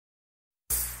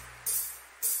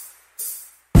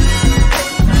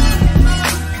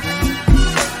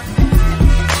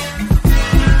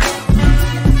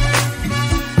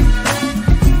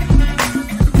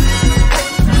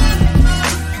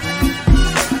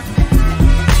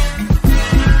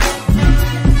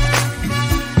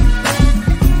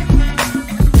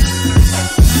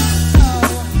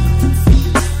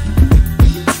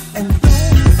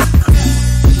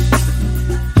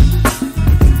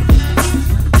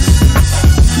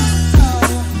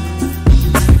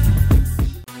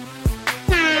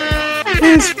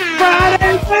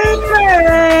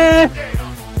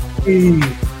Hey,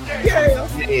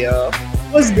 Yeah.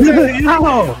 what's good,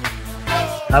 y'all?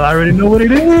 I already know what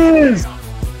it is.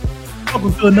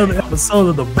 Welcome to another episode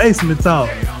of the Basement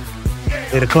Talk.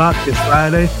 8 o'clock this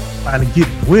Friday. Trying to get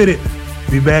with it.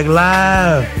 Be back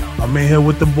live. I'm in here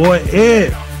with the boy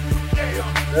Ed.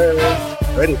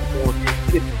 Ready for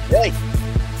it today.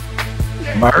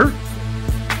 Mert.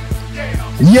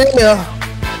 Yeah.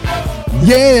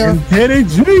 And Teddy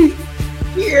G.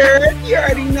 Here, you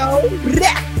already know.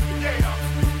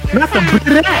 Not the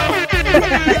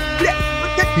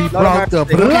He brought the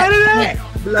brat back.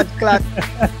 Blood clot.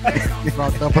 He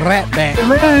brought the brat back.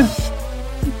 man.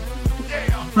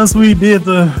 Since we did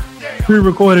the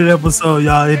pre-recorded episode,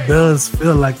 y'all, it does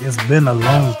feel like it's been a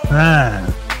long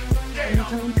time.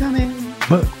 Coming.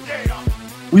 But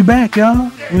we back,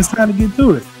 y'all. It's time to get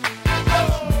to it.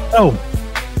 Oh,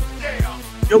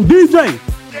 yo, DJ,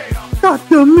 start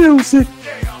the music.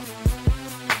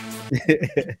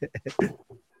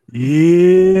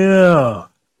 Yeah.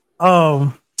 I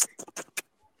want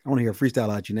to hear a freestyle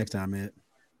out you next time, man.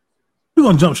 We're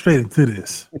gonna jump straight into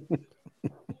this.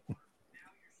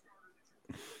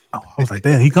 I was like,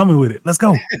 damn, he coming with it. Let's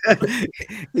go.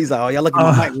 He's like, oh, y'all look at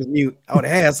my mic was mute. I would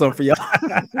have had something for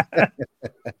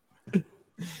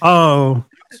y'all.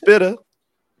 Spitter.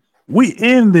 We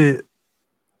ended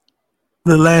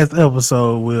the last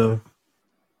episode with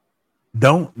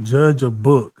don't judge a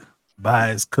book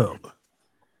by its cover.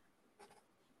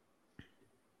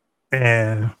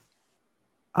 And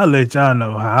I'll let y'all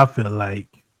know how I feel like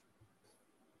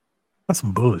that's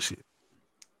some bullshit.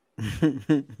 And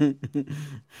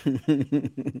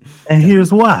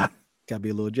here's why. Gotta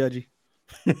be a little judgy.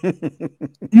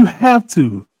 You have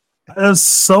to. There's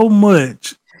so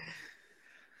much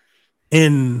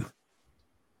in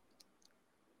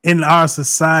our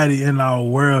society, in our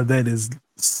world, that is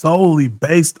solely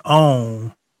based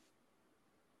on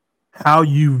how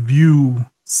you view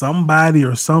somebody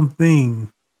or something,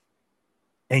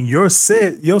 and your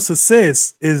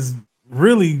success is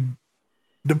really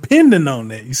dependent on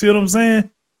that. You see what I'm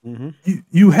saying? Mm-hmm.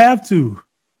 You have to.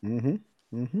 Mm-hmm.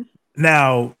 Mm-hmm.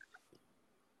 Now,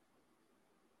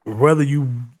 whether you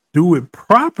do it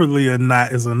properly or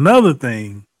not is another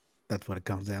thing. That's what it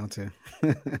comes down to.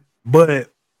 But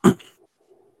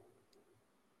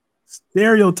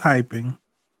stereotyping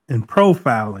and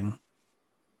profiling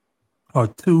are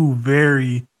two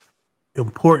very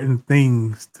important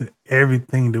things to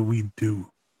everything that we do.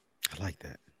 I like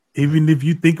that. Even if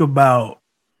you think about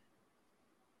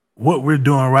what we're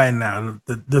doing right now,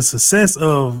 the success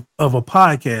of a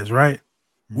podcast, right?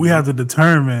 Mm-hmm. We have to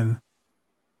determine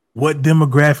what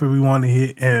demographic we want to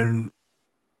hit. And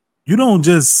you don't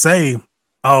just say,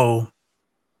 oh,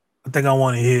 I think I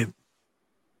want to hit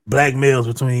black males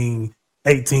between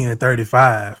 18 and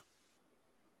 35.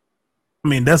 I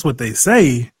mean, that's what they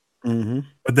say,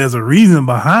 but there's a reason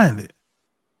behind it.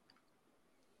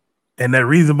 And that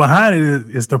reason behind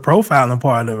it is the profiling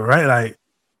part of it, right?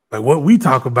 Like what we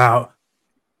talk about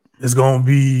is going to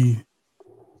be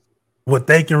what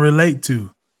they can relate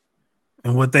to.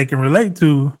 And what they can relate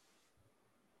to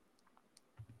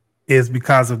is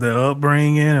because of their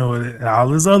upbringing or all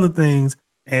these other things.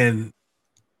 And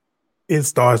it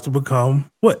starts to become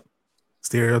what?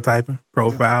 Stereotyping,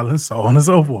 profiling, so on and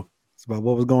so forth. It's about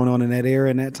what was going on in that era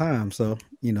and that time. So,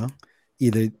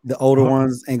 either the older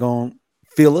ones ain't going to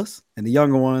feel us and the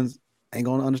younger ones ain't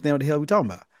going to understand what the hell we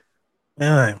talking about.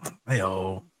 Yeah, they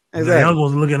old. Exactly. The younger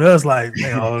ones looking at us like,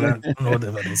 they old. I don't know what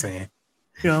the fuck they saying.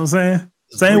 You know what I'm saying?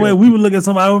 Same way we would look at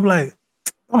somebody, we'd be like,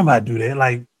 don't nobody do that.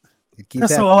 Like,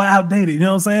 that's so outdated. You know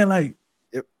what I'm saying? Like,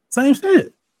 Same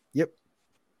shit. Yep.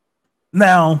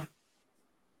 Now,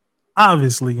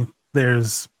 obviously,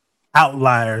 there's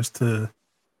outliers to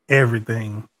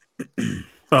everything.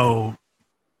 So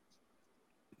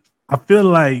I feel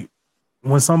like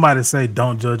when somebody say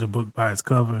don't judge a book by its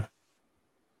cover,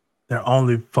 they're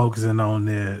only focusing on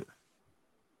that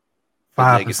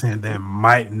 5% that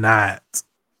might not.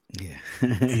 Yeah.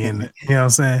 You know what I'm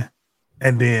saying?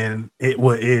 And then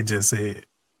what Ed just said,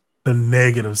 the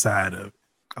negative side of it.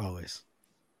 Always.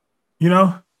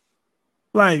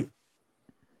 Like,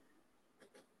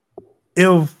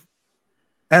 if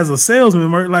as a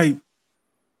salesman, like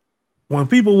when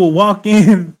people will walk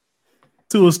in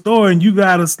to a store and you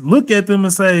gotta look at them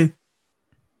and say,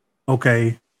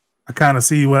 okay, I kind of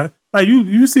see what, like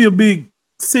you see a big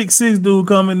 6'6" dude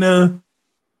coming there,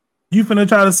 you finna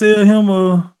try to sell him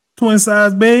a twin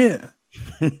size bed?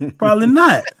 Probably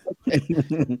not.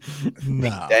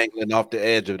 Nah. Dangling off the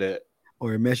edge of that.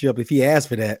 Or it mess you up if he asked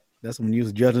for that. That's when you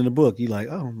was judging the book. You like,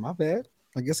 oh, my bad.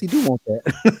 I guess he do want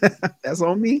that. That's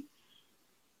on me.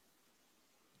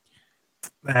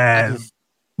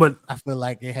 But I feel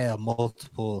like it had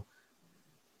multiple.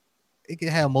 It can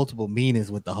have multiple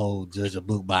meanings with the whole judge a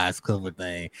book by its cover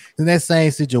thing. In that same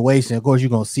situation, of course, you're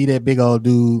gonna see that big old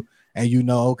dude, and you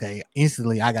know, okay,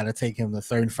 instantly I gotta take him to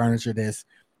certain furniture that's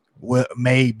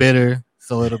made better,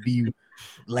 so it'll be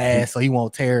last, so he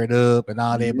won't tear it up and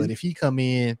all that. But if he come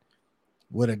in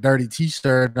with a dirty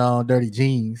t-shirt on, dirty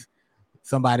jeans,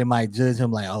 somebody might judge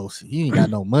him like, oh, he ain't got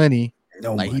no money,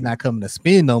 he not coming to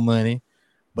spend no money.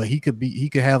 But he could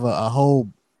have a whole,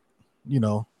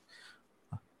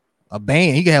 a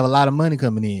band. He could have a lot of money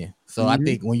coming in. So I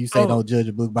think when you say don't judge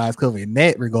a book by its cover in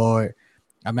that regard,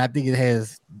 I mean, I think it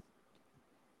has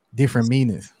different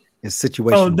meanings. It's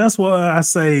situational. So that's why I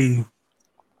say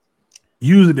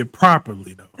using it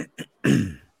properly, though.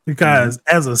 Because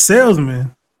as a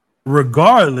salesman,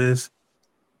 regardless,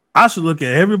 I should look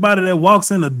at everybody that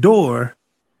walks in the door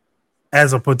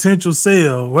as a potential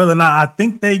sale, whether or not I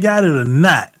think they got it or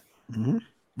not.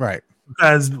 Right.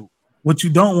 Because what you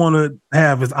don't want to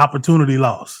have is opportunity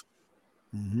loss.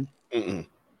 You know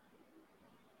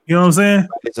what I'm saying?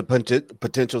 It's a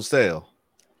potential sale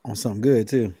on something good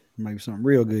too. Maybe something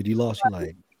real good. You lost. You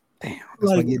like, damn.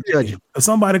 That's why I get judged. If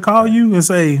somebody call you and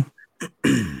say,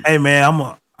 "Hey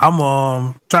man,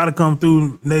 I'm try to come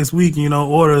through next week,"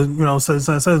 order, says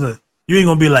you ain't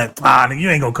gonna be like, you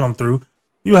ain't gonna come through.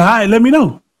 You all right? Let me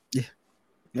know.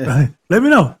 Yeah. Let me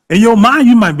know. In your mind,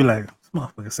 you might be like, this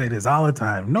motherfucker say this all the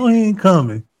time. No, he ain't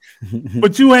coming.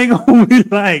 But you ain't gonna be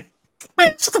like,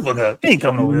 man, shut the fuck up. He ain't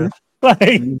coming over here.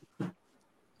 Like,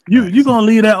 you gonna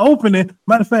leave that opening.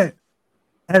 Matter of fact,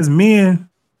 as men,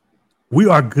 we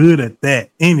are good at that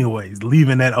anyways,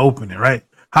 leaving that opening, right?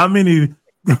 How many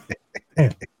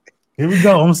here we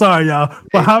go. I'm sorry, y'all.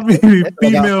 But how many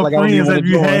female friends have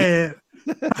you had?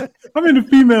 How many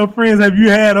female friends have you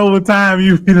had over time?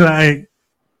 You be like,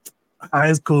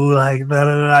 it's cool, like blah,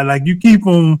 blah, blah. Like you keep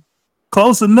them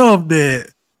close enough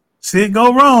that shit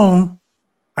go wrong,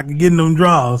 I can get in them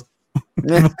draws.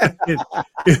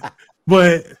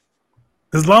 But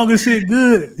as long as shit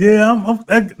good,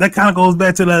 that kind of goes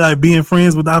back to that like being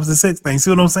friends with the opposite sex thing. See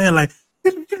what I'm saying? Like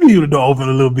you leave the door open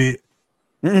a little bit.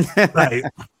 Like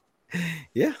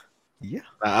yeah.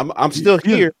 I'm still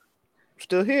here.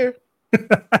 Still here.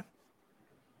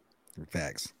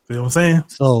 Facts. See what I'm saying?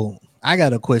 So I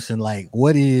got a question. Like,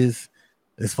 what is,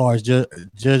 as far as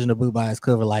judging a book by its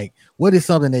cover, like, what is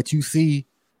something that you see,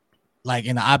 like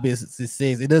in the opposite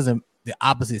sex? The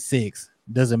opposite sex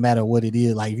doesn't matter what it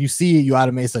is. Like, if you see it, you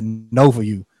automatically, it's a no for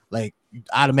you. Like, you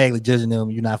automatically judging them.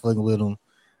 You're not fucking with them.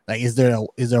 Like, is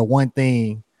there one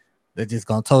thing that just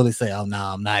gonna totally say, oh no,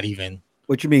 I'm not even.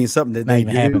 What you mean? Something that they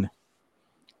even do? Happening.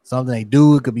 Something they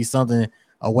do. It could be something,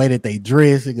 a way that they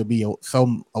dress. It could be a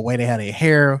way they have their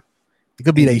hair. It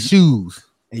could be their shoes.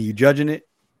 And you judging it?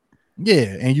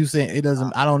 Yeah. And you saying it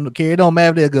doesn't, I don't care. It don't matter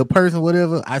if they're a good person,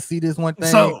 whatever. I see this one thing.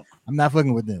 So I'm not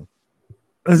fucking with them.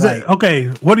 Okay,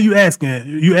 what are you asking?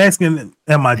 You asking,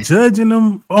 am I judging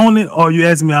them on it, or you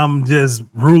asking me I'm just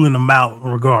ruling them out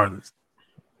regardless?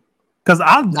 Because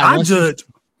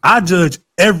I judge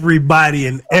everybody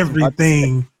and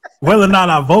everything, whether or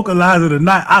not I vocalize it or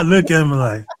not. I look at them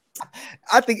like,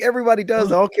 I think everybody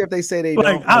does. I don't care if they say they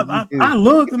don't. I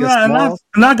look and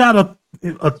I got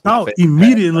a thought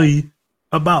immediately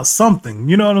about something.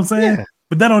 You know what I'm saying? Yeah.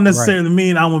 But that don't necessarily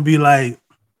mean I'm gonna be like,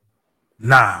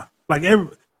 nah. Like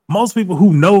most people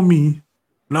who know me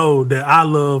know that I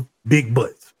love big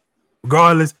butts.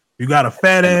 Regardless, you got a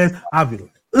fat ass, I'll be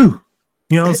like, ooh.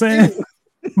 You know what I'm saying?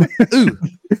 Ooh.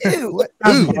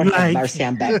 Like, Mercy,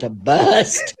 I'm about to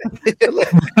bust.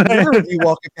 You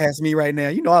walking past me right now.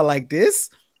 You know I like this.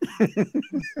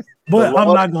 But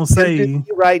I'm not gonna say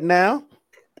right now.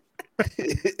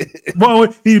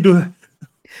 What you do?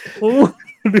 No,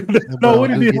 what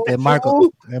did you get that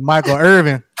Michael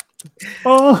Irvin?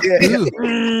 Oh, yeah.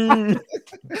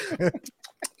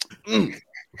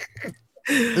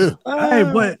 Hey,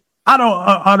 but I don't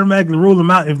automatically rule them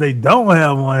out if they don't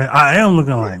have one. I am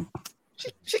looking like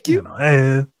she cute,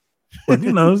 but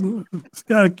it's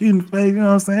got a cute in the face. You know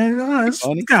what I'm saying?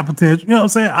 It's got potential. You know what I'm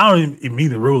saying? I don't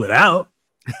immediately rule it out,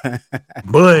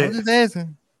 but I'm just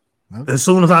asking. As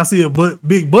soon as I see a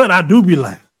big butt, I do be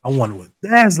like, I wonder what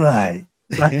that's like.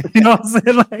 You know what I'm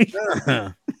saying? Like,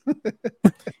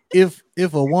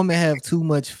 if a woman have too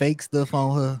much fake stuff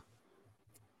on her,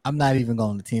 I'm not even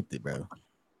gonna attempt it, bro.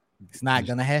 It's not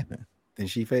gonna happen. Then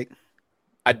she fake?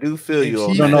 I do feel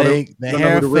you. She fake, the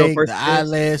hair fake, the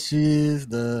eyelashes,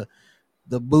 the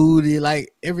booty,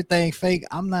 like everything fake.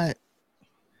 I'm not.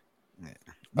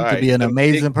 You could be an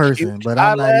amazing person, but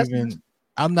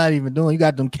I'm not even doing. You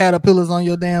got them caterpillars on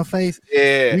your damn face.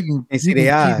 Yeah, you can see the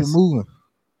eyes. Keep it moving.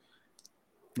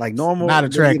 Like normal, Not they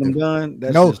get attractive. them done.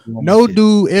 That's No, just normal no shit.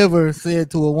 dude ever said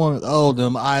to a woman, "Oh,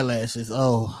 them eyelashes,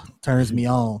 turns me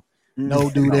on." No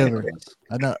dude ever.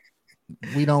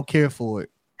 We don't care for it.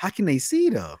 How can they see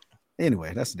though?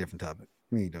 Anyway, that's a different topic.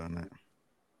 We ain't doing that.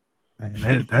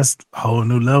 Man, that's a whole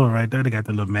new level right there. They got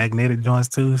the little magnetic joints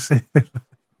too.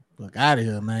 Look out of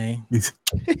here, man.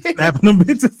 Snapping them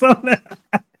bitches on that.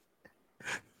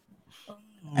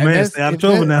 Man, stay out of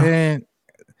trouble now. And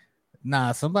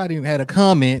somebody had a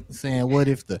comment saying, "What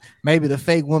if maybe the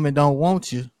fake woman don't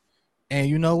want you?" And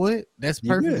you know what? That's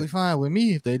perfectly fine with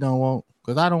me if they don't want,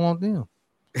 because I don't want them.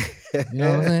 You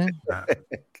know what I'm saying?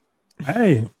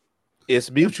 Hey,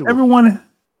 it's mutual. Everyone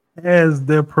has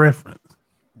their preference.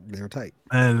 They're tight.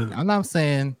 And I'm not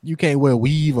saying you can't wear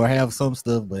weave or have some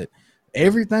stuff, but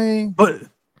everything.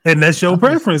 And that's your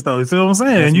preference, though. You see what I'm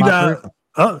saying? And you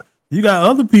got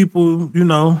other people, you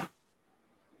know,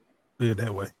 feel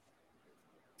that way.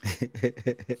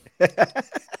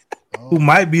 Who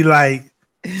might be like,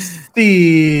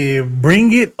 Steve,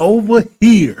 bring it over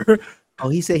here. Oh,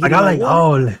 he said he like I like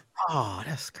all that. Oh,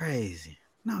 that's crazy.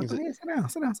 No, go ahead, sit down.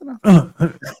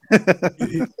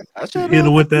 Hit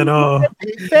her with that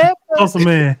awesome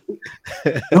man.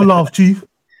 Come off, Chief.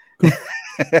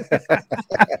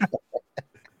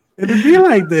 It'd be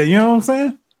like that, you know what I'm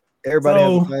saying? Everybody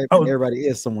has a type, and everybody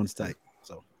is someone's type.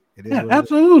 So it is.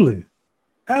 Absolutely.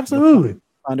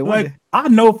 Like I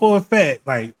know for a fact,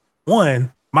 like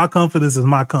one, my confidence is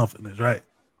my confidence, right?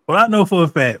 But I know for a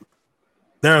fact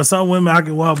there are some women I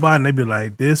can walk by and they be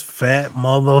like, this fat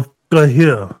motherfucker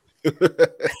here.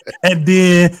 And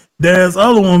then there's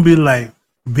other one be like,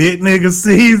 big nigga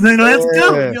season, let's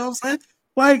go. You know what I'm saying?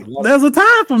 Like, there's a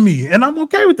time for me, and I'm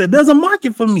okay with that. There's a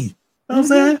market for me. You know what I'm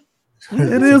saying?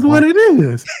 It is what it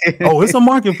is. Oh, it's a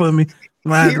market for me.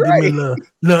 I have to give me a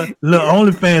little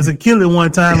OnlyFans and kill it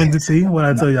one time and to see what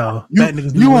I tell y'all.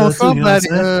 You want somebody,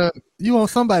 you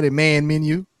want somebody man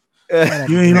menu.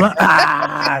 You ain't like,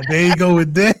 there you go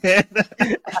with that.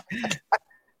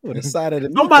 With the side of the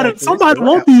somebody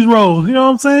want these roles, you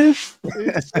know what I'm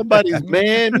saying? Somebody's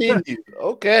man menu.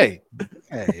 Okay.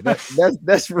 Hey,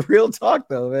 that's real talk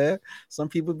though, man. Some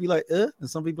people be like, and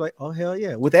some people like, oh hell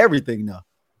yeah, with everything though.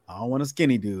 I don't want a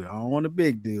skinny dude. I don't want a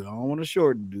big dude. I don't want a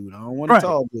short dude. I don't want a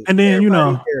tall dude. And then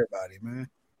everybody, man.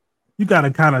 You gotta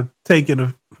kind of take it.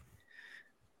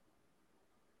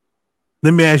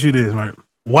 Let me ask you this, right?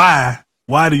 Why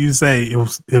do you say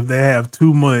if they have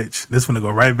too much? This gonna go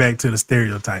right back to the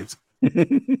stereotypes.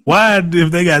 Why,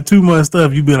 if they got too much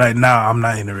stuff, you be like, nah, I'm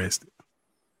not interested.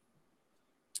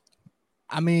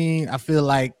 I mean, I feel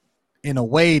like in a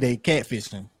way they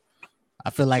catfishing. I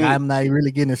feel like I'm not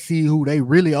really getting to see who they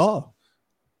really are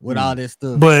with all this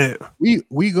stuff. But we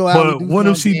go out. But what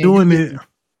if she doing it?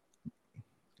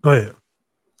 Go ahead.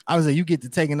 I was like, you get to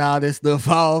taking all this stuff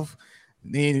off.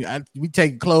 Then we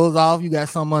take clothes off. You got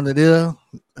something under there.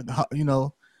 You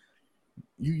know,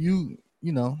 you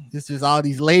know, it's just all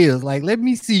these layers. Like, let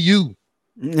me see you.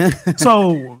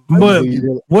 So, but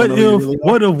what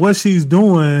if what she's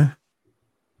doing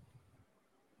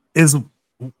is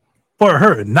for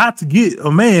her not to get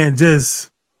a man?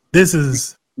 Just this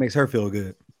is makes her feel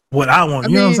good. What I want,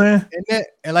 you know what I'm saying?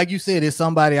 And like you said, there's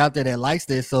somebody out there that likes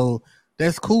this, so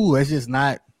that's cool. It's just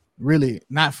not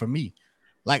for me.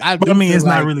 Like I mean, it's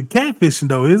not really catfishing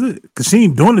though, is it? Because she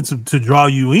ain't doing it to draw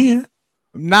you in.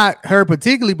 Not her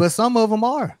particularly, but some of them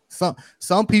are.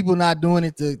 Some people not doing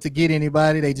it to get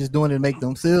anybody. They just doing it to make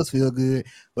themselves feel good.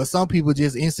 But some people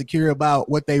just insecure about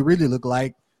what they really look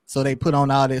like, so they put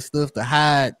on all that stuff to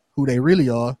hide who they really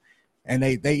are, and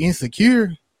they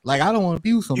insecure. Like, I don't want to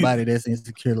be with somebody that's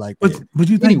insecure like that. But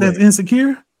you think that's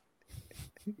insecure?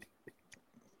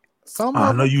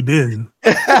 I know you didn't.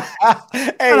 Hey,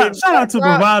 shout out to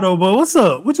Bravado, but what's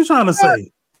up? What you trying to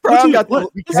say? Prime got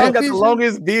the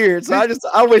longest beard, so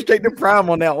I went straight to Prime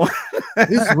on that one.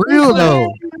 It's real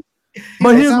though.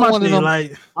 But here's my thing: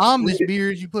 like Amish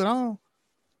beards you put on.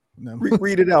 No.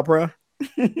 Read it out, bro.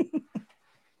 Took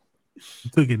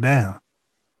it down.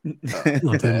 You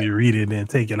gonna tell me to read it and then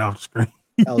take it off the screen?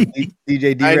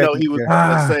 DJ D. I know he was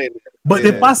saying that. But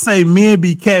if I say men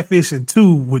be catfishing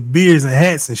too with beards and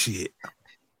hats and shit,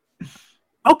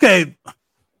 okay,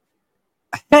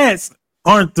 hats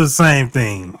aren't the same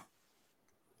thing.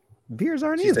 Beards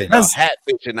aren't either. That's hat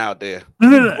fishing out there.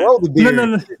 No.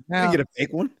 Now, you get a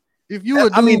fake one. If you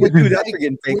with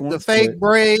the fake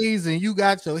braids and you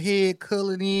got your head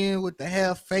colored in with the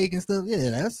half fake and stuff,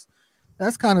 yeah,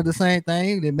 that's kind of the same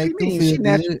thing. They make them feel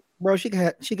good. Bro, she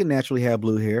can naturally have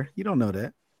blue hair. You don't know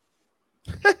that.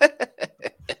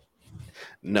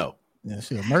 No. Yeah,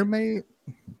 she a mermaid.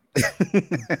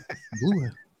 Blue.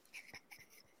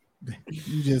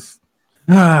 You just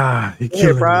You're Go ahead,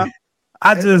 killing Brian. me.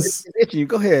 I just It's itching you.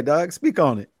 Go ahead, dog. Speak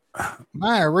on it.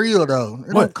 mine real though.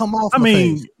 It What? don't come off I my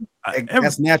mean, face.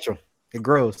 That's natural. It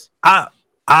grows. I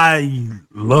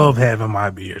love having my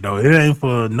beard though. It ain't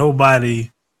for nobody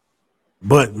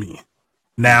but me.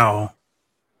 Now,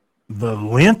 the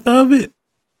length of it,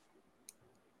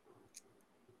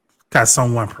 cause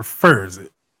someone prefers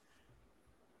it.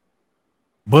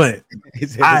 But He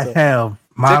said I it's have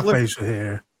my tickler? facial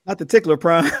hair. not the tickler,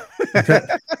 Prime. Thank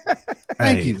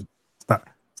Hey, you.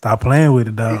 Stop playing with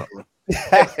it, dog.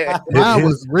 Mine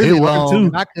was really worked long, too.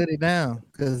 and I cut it down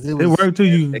because it It was. worked too.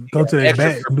 You go to that Extra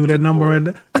back and do that number right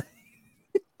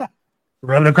there.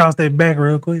 Run across that back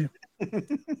real quick.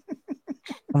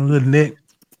 On the little neck.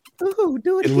 Ooh,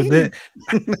 do it It was again.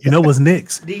 that. You know what's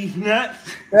next? These nuts.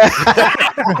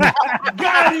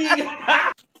 Got him.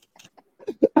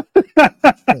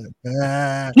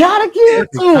 Gotta give it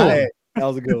to him. Hey, that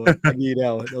was a good one. I give you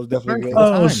that one. That was definitely a good.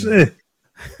 Oh timing. shit.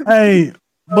 Hey,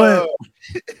 but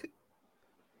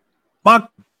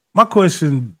my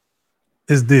question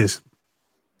is this.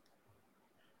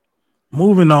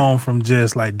 Moving on from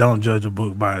just like don't judge a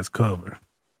book by its cover.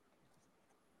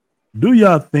 Do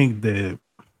y'all think that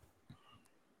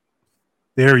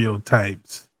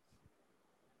stereotypes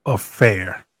are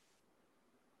fair?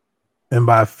 And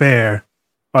by fair,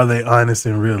 are they honest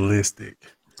and realistic?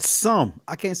 Some.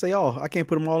 I can't say all. I can't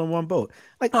put them all in one boat.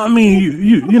 Like I mean,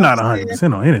 you're not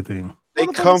 100% on anything. They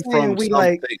motherfuckers come saying from we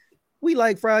something. we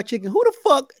like fried chicken. Who the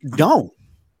fuck don't?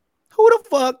 Who the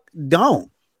fuck don't?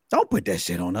 Don't put that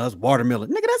shit on us. Watermelon.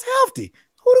 Nigga, that's healthy.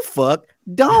 Who the fuck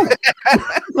don't?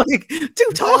 Like, what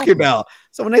you talking about?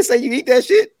 So when they say you eat that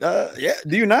shit, yeah,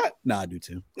 do you not? Nah, I do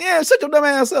too. Yeah, shut your dumb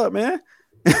ass up, man.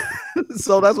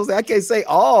 So that's what I can't say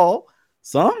all.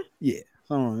 Some, yeah.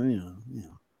 Some, you know.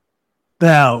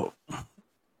 Now,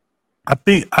 I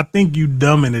think you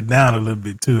dumbing it down a little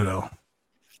bit too, though.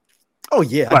 Oh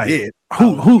yeah, I Like, did.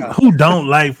 Who don't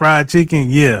like fried chicken?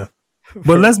 Yeah,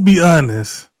 but let's be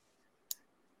honest.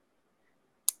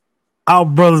 Our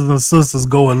brothers and sisters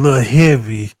go a little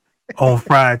heavy on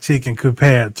fried chicken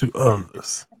compared to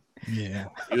others. Yeah.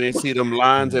 You didn't see them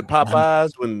lines at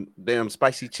Popeyes when damn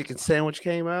spicy chicken sandwich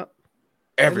came out?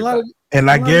 Everybody. And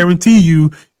I guarantee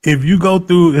you, if you go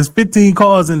through, it's 15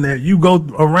 cars in there, you go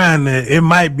around there, it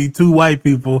might be 2 white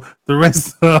people. The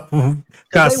rest of them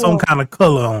got some kind of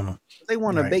color on them. They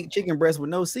want a Right. baked chicken breast with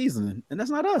no seasoning, and that's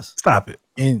not us. Stop it.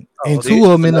 And Oh, two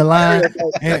of them in the line,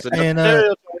 That's and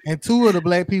another and 2 of the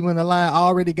black people in the line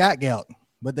already got gout,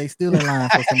 but they still in line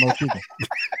for some more chicken.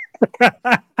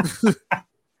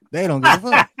 They don't give a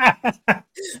fuck. I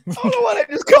don't know why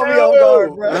they just call me on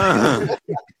guard, bro.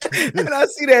 And I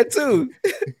see that too.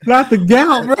 Not the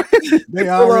gout, bro. They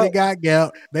already got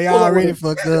gout. They already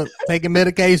fucked up, taking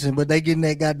medication, but they getting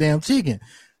that goddamn chicken.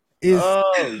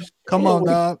 It's come on,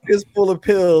 dog. It's full of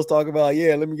pills. Talk about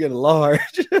let me get a large.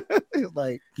 It's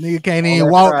like Nigga can't Oh, even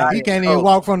that's walk. right. He can't even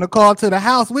walk from the car to the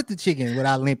house with the chicken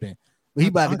without limping. But he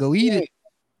about to go eat it.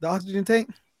 the oxygen tank.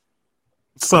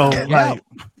 So, like,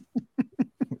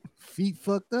 Feet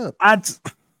fucked up.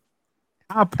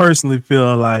 I personally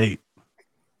feel like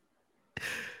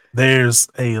there's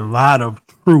a lot of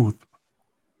truth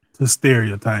to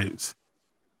stereotypes.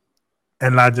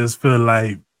 And I just feel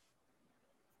like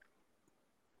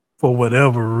for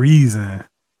whatever reason,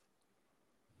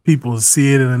 people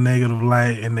see it in a negative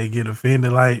light and they get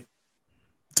offended. Like,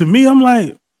 to me, I'm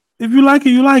like, if you like it,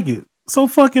 you like it. So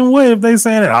fucking what if they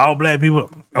saying that all black people,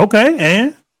 okay,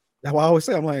 and That's why I always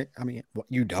say, I'm like, I mean, what,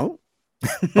 you don't?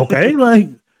 okay, like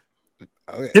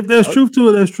Okay. if there's truth to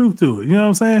it, there's truth to it. You know what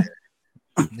I'm saying?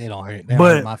 They don't hurt. They don't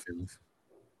But- hurt my feelings.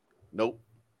 Nope.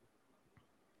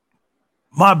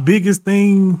 My biggest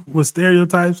thing with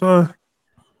stereotypes are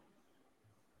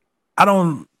I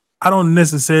don't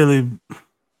necessarily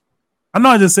I know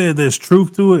I just said there's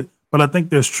truth to it, but I think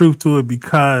there's truth to it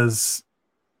because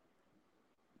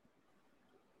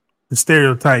the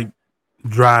stereotype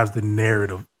drives the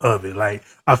narrative of it. Like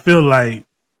I feel like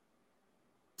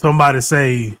somebody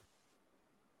say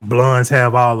blondes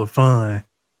have all the fun,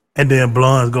 and then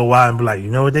blondes go out and be like, you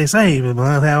know what they say, but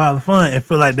blondes have all the fun, and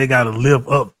feel like they got to live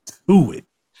up to it.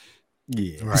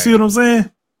 Yeah. You see what I'm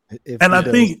saying? If And he I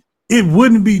does. think it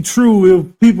wouldn't be true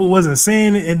if people wasn't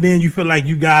saying it, and then you feel like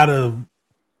you gotta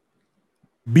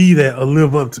be that or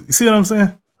live up to. You see what I'm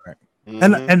saying?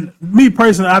 Mhm. And me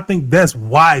personally, I think that's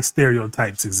why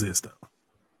stereotypes exist. Though,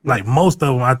 like most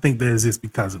of them, I think they exist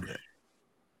because of that.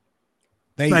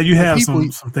 Now you have some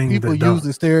things People that use don't.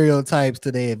 the stereotypes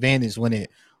to their advantage when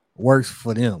it works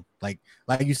for them. Like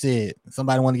you said,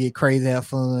 somebody want to get crazy, have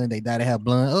fun. They gotta have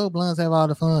blunts. Oh, blunts have all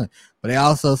the fun, but they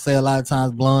also say a lot of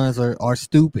times blunts are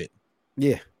stupid.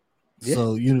 Yeah.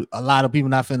 So a lot of people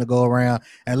not finna go around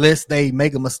unless they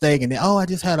make a mistake and then I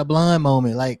just had a blind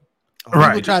moment. Like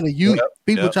people try to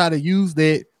use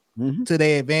that to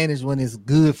their advantage when it's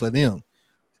good for them.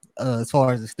 As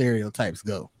far as the stereotypes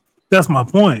go, that's my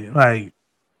point. Like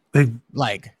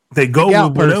they go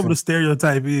with whatever the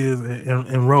stereotype is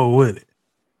and roll with it.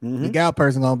 The gout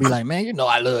person gonna be like, man,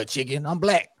 I love chicken. I'm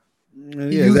black.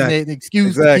 Using that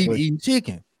excuse to keep eating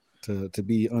chicken. To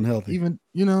be unhealthy. Even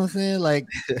you know what I'm saying? Like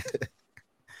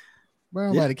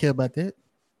bro, nobody care about that.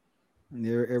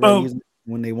 Everybody uses it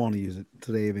when they want to use it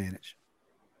to their advantage.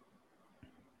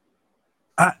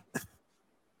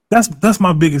 That's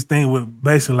my biggest thing with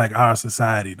basically like our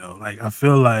society though. Like I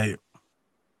feel like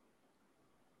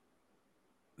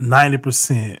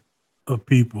 90% of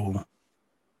people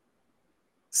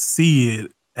see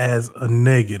it as a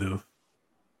negative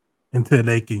until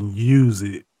they can use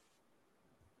it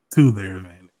to their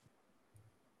advantage.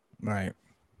 Right.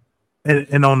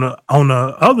 And on the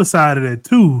other side of that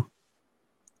too,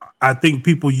 I think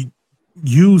people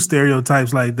use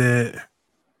stereotypes like that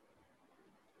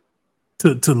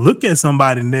to look at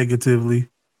somebody negatively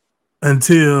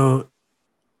until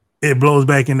it blows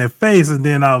back in their face, and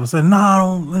then all of a sudden, no, I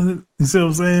don't. You see what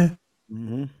I'm saying?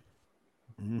 Mm-hmm.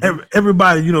 Mm-hmm.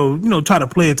 Everybody, try to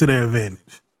play it to their advantage.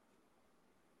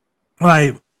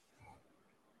 Like,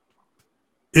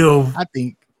 if I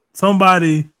think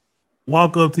somebody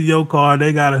walk up to your car,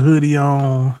 they got a hoodie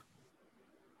on,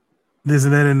 this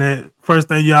and that and that. First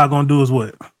thing y'all gonna do is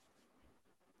what?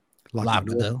 Lock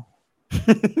the door.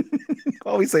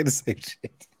 Always say the same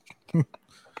shit.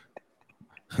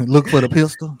 Look for the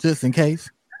pistol just in case.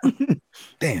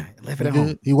 Damn, left it at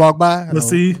home. You walk by. But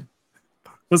see,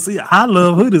 I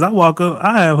love hoodies. I walk up,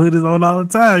 I have hoodies on all the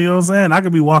time. You know what I'm saying? I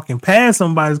could be walking past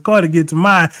somebody's car to get to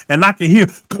mine, and I can hear.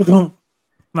 And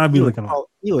I be looking like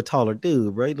you a taller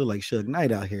dude, bro. You look like Suge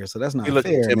Knight out here, so that's not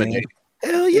fair, man.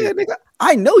 Hell yeah, nigga.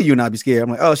 I know you not be scared. I'm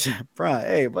like, oh shit, bro.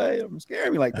 Hey, boy, I'm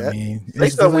scaring me like that. I mean,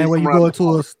 it's the way you go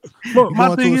to a. But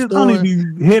my thing is, I don't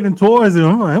even be heading towards it.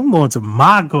 I'm going to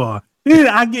my car.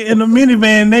 Yeah, I get in the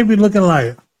minivan, they be looking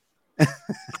like.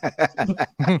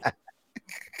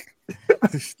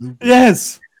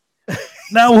 Yes.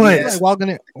 Now what? Yeah,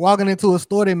 like walking into a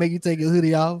store, they make you take your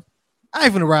hoodie off. I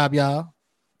ain't finna rob y'all.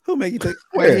 Who make you take?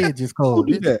 Where? Just cold.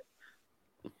 Who do that?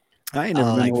 I ain't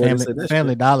never like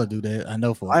Family Dollar do that. I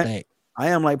know for a fact. I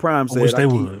am like Prime said. I wish they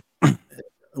would.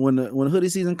 When hoodie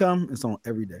season come, it's on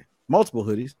every day. Multiple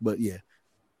hoodies, but yeah,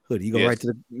 hoodie. You go right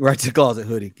to the closet.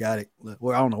 Hoodie, got it.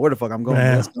 Well, I don't know where the fuck I'm going.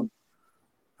 I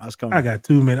was coming. I got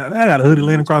 2 minutes. I got a hoodie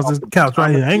laying across this couch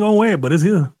right here. I ain't gonna wear it, but it's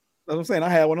here. That's what I'm saying. I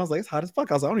had one. I was like, it's hot as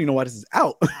fuck. I was like, I don't even know why this is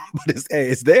out, but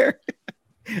it's there.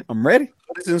 I'm ready.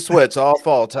 It's in sweats all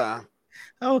fall time.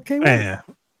 Oh, can't wait. Man.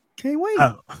 Can't wait.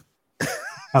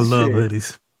 I love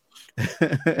hoodies.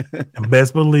 And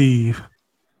best believe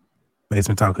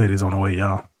Basement Talk hoodies on the way,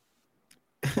 y'all.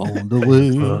 On the way.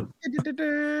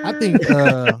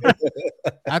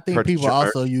 I think people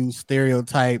also use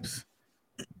stereotypes.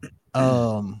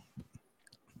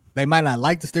 They might not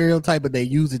like the stereotype, but they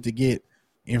use it to get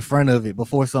in front of it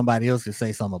before somebody else can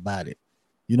say something about it.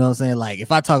 You know what I'm saying? Like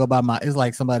if I talk about it's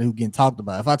like somebody who getting talked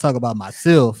about. If I talk about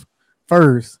myself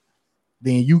first,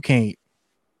 then you can't.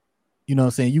 You know what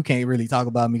I'm saying? You can't really talk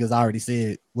about me because I already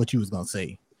said what you was gonna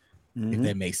say. Mm-hmm. If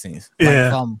that makes sense.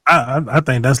 Yeah, like I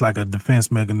think that's like a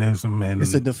defense mechanism, man.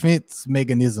 It's a defense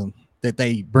mechanism that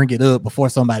they bring it up before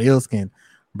somebody else can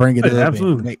bring it up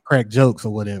absolutely. And crack jokes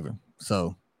or whatever.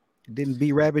 So didn't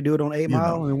B-Rabbit do it on 8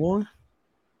 Mile and won?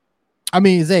 I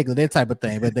mean, exactly that type of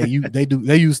thing, but they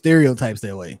use stereotypes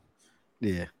that way.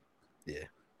 Yeah.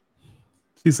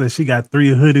 She said she got 3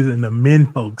 hoodies in the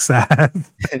men folk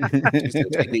size.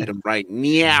 They need them right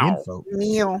now.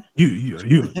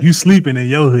 You sleeping in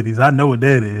your hoodies. I know what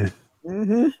that is.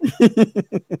 Mm-hmm.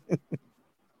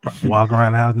 Walk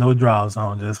around the house, no drawers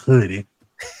on, just hoodie.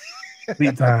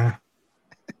 Sleep time.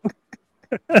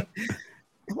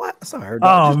 What? Sorry,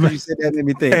 you said that made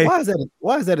me think. Hey.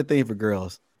 Why is that a thing for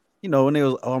girls? You know, when they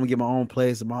was, I'm gonna get my own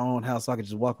place, my own house, so I can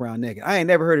just walk around naked. I ain't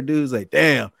never heard of dudes like,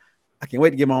 damn, I can't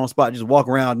wait to get my own spot, just walk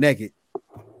around naked.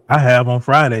 I have on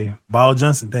Friday, Ball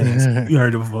Johnson things. You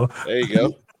heard it before. There you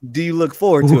go. Do you look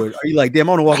forward to it? Are you like, damn,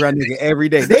 I want to walk around naked every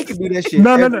day? They can do that shit.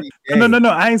 No.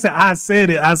 I ain't say I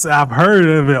said it. I said I've heard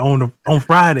of it on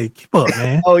Friday. Keep up,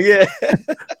 man. Oh yeah.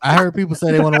 I heard people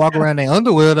say they want to walk around in their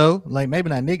underwear though. Like maybe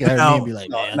not nigga. I heard men be like,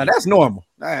 no, that's normal.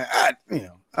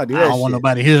 I do I that don't want shit.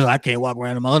 nobody here. I can't walk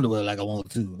around in my underwear like I want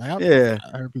to. Like, Yeah.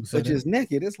 I heard people say But that. just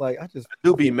naked. It's like I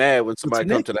do be mad when somebody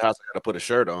your come to the house. I gotta put a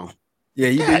shirt on. Yeah,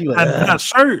 you do. You like, Now,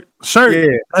 shirt.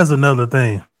 Yeah. That's another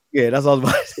thing. yeah, that's all I was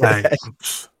about to say. Like,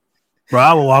 bro,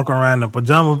 I would walk around in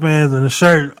pajama pants and a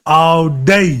shirt all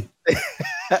day.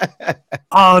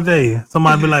 All day.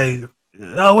 Somebody be like,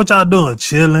 oh, what y'all doing?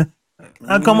 Chilling.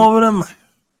 I come over them.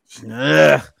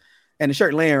 Ugh. And the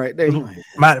shirt laying right there. You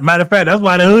like, Matter of fact, that's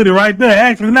why the hoodie right there.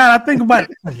 Actually, now that I think about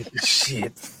it.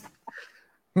 Shit.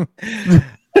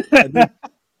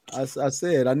 I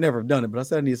said I never have done it, but I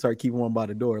said I need to start keeping one by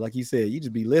the door. Like you said, you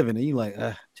just be living and you like,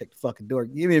 check the fucking door.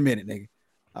 Give me a minute, nigga.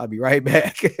 I'll be right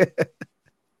back.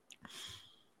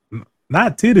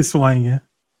 Not titty swinging.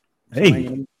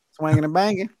 Hey. Swinging and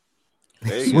banging.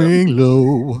 There you Swing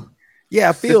low. Yeah,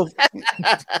 I feel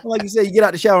like you said, you get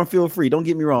out the shower and feel free. Don't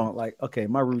get me wrong. Like, okay,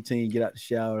 my routine, get out the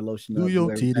shower, lotion Do up. your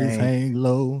everything. titties hang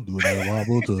low? Do they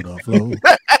wobble to the floor?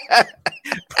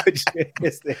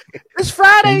 It's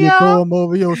Friday, And you throw y'all. them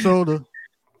over your shoulder.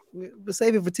 But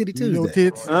save it for Titty Do your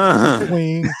Tuesday. tits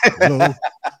swing low.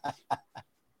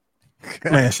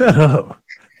 Man, shut up.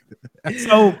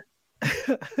 So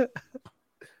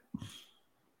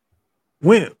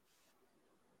when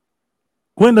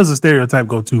does a stereotype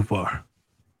go too far?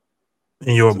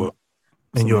 In your book,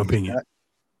 in your opinion?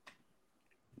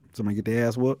 Somebody get their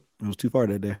ass whooped. It was too far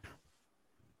that day.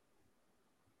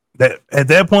 That at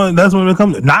that point, that's when it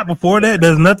comes. Not before that.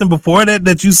 There's nothing before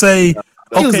that you say,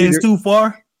 okay, it's too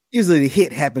far. Usually the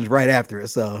hit happens right after it.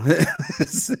 So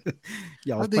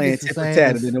y'all was playing tit for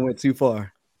tat and then it went too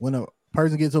far. When a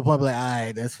person gets to a point like, all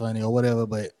right, that's funny or whatever,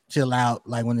 but chill out.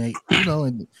 Like when they, you know,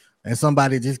 and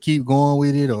somebody just keep going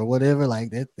with it or whatever,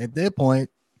 like that at that point,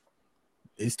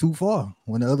 it's too far.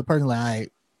 When the other person like, all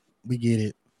right, we get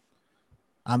it.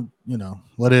 I'm, you know,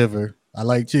 whatever. I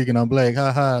like chicken. I'm black.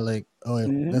 Ha ha. Like, oh,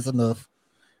 that's enough.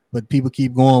 But people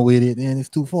keep going with it, and it's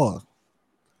too far.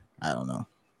 I don't know.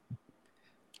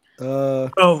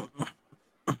 So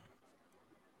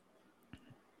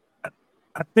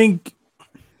I think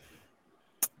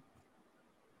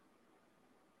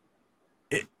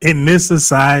in this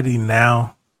society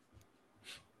now,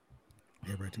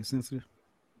 everybody too sensitive.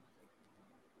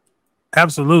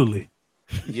 Absolutely.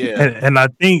 Yeah. And I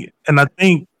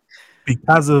think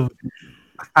because of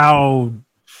how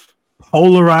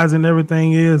polarizing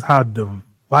everything is, how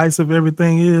divisive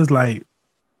everything is, like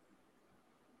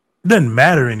it doesn't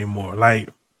matter anymore. Like,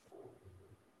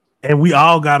 and we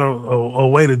all got a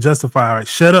way to justify it.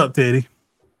 Shut up, Teddy.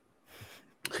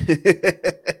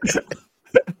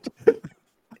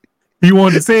 You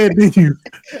wanted to say it, didn't you?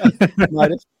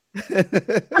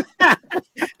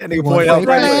 And they point out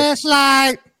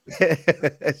flashlight.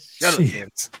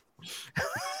 Shit.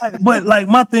 But like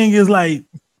my thing is like,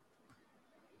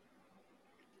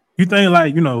 you think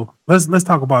like, you know, let's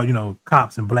talk about, you know,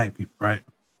 cops and black people, right?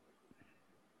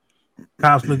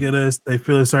 Cops look at us, they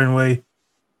feel a certain way.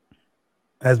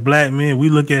 As black men, we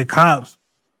look at cops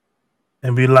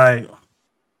and be like,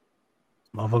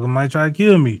 motherfucker might try to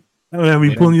kill me. And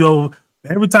we pulling you over.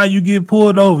 Every time you get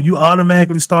pulled over, you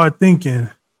automatically start thinking,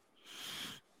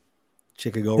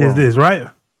 shit could go is wrong. this right?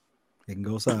 It can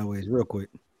go sideways real quick.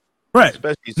 Right.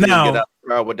 Especially you see Now, him get out the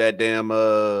crowd with that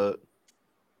damn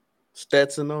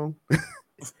Stetson on.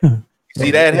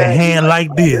 See that hand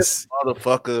like this,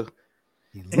 motherfucker.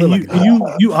 And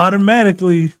you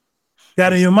automatically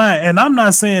got in your mind. And I'm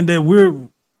not saying that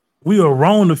we are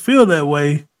wrong to feel that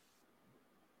way,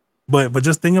 but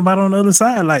just think about it on the other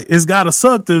side. Like it's gotta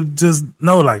suck to just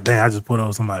know, like, damn, I just put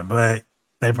on somebody black.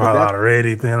 They probably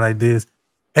already thing like this.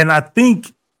 And I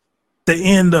think they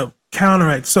end up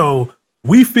counteract. So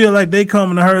we feel like they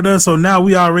coming to hurt us. So now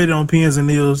we already on pins and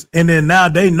needles. And then now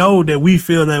they know that we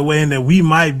feel that way and that we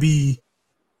might be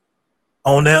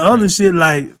on that other shit,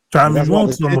 like trying to be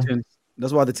want something.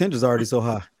 That's why the tension's already so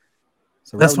high.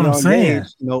 So that's what I'm saying.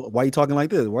 Engaged, you know, why you talking like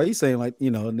this? Why are you saying like, you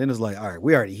know, and then it's like, all right,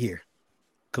 we already here.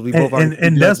 Because we both already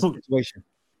and that's what situation.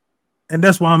 And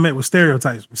that's why I'm at with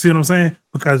stereotypes. See what I'm saying?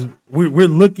 Because we're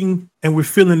looking and we're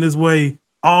feeling this way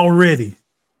already.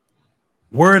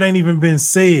 Word ain't even been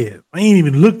said. I ain't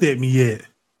even looked at me yet.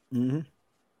 Mm-hmm.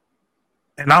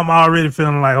 And I'm already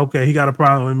feeling like, okay, he got a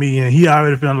problem with me. And he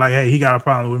already feeling like, hey, he got a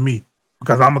problem with me.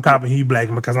 Because I'm a cop and he black.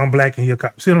 And because I'm black and he a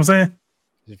cop. See what I'm saying?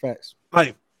 It's facts.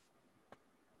 Like,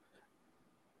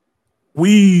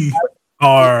 we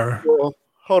are... Well,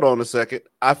 hold on a second.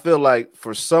 I feel like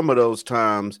for some of those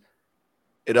times,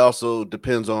 it also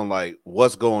depends on like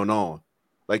what's going on.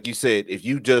 Like you said, if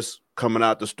you just coming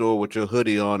out the store with your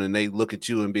hoodie on and they look at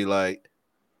you and be like,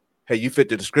 hey, you fit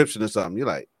the description or something, you're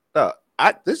like, oh,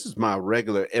 this is my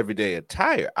regular everyday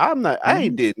attire. I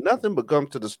ain't did nothing but come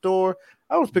to the store.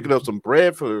 I was picking up some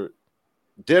bread for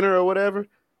dinner or whatever.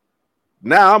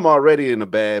 Now I'm already in a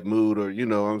bad mood, or you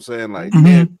know what I'm saying? Like,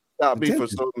 can't stop me for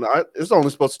something. It's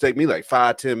only supposed to take me like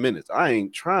 5-10 minutes. I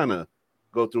ain't trying to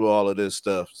go through all of this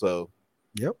stuff. So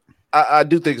yep. I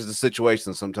do think it's the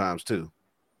situation sometimes too.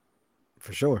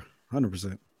 For sure.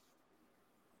 100%.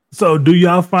 So do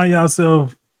y'all find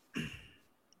yourself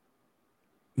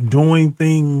doing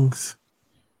things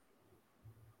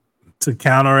to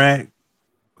counteract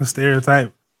the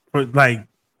stereotype? Like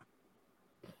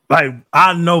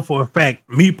I know for a fact,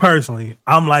 me personally,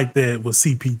 I'm like that with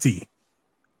CPT.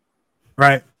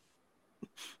 Right?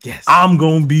 Yes. I'm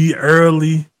gonna be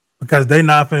early because they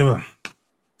not finna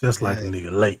just like a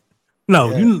nigga late.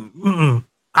 No,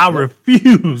 I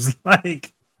refuse.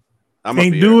 Like,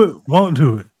 can't do it, won't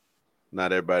do it.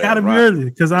 Not everybody Gotta be early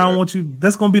because I don't want you.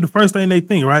 That's gonna be the first thing they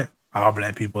think, right? All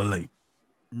black people are late.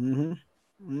 It's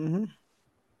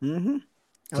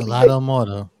a lot of them are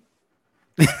though.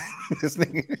 This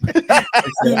nigga.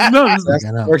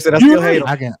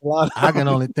 I can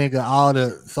only think of all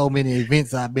the so many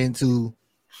events I've been to.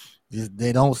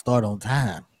 They don't start on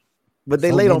time, but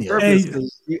they late on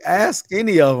purpose. You ask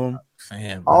any of them,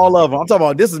 all of them. I'm talking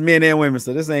about this is men and women,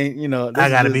 so this ain't I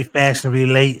gotta be fashionably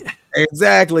late.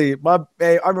 Exactly. I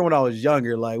remember when I was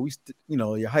younger, like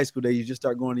your high school days, you just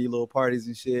start going to your little parties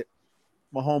and shit.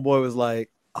 My homeboy was like,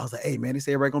 I was like, hey man, they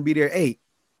say everybody gonna be there at 8.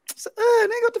 I said,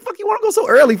 nigga, what the fuck you want to go so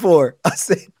early for? I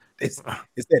said, it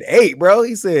said 8, bro.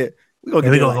 He said, we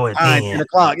gonna go at 10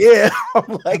 o'clock. Yeah.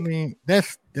 I'm like, I mean,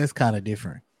 that's kind of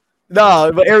different.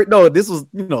 No, but Eric, this was,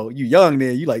 you young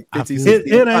then. You like 15,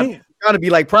 16. It ain't trying to be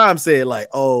like Prime said, like,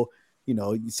 you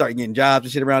start getting jobs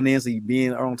and shit around then. So you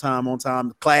being on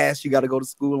time, class, you got to go to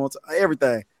school on time,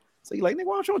 everything. So you're like, nigga,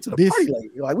 why don't you want to the party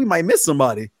late? You're like, we might miss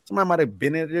somebody. Somebody might have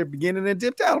been at the beginning and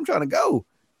dipped out. I'm trying to go.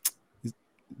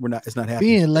 It's not happening.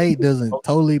 Being late doesn't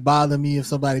totally bother me if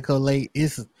somebody come late.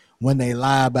 It's when they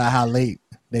lie about how late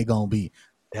they gonna be.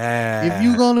 If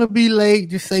you're gonna be late,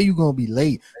 just say you're gonna be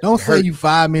late. Don't say you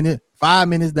 5 minutes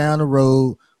down the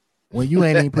road when you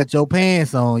ain't even put your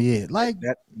pants on yet. Like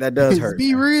that does hurt.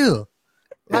 Be real.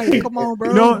 Like, come on,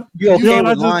 bro. You okay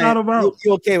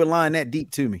with lying that deep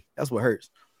to me? That's what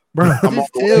hurts. Bro,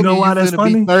 just tell me why that's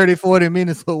funny? Be 30-40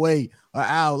 minutes away or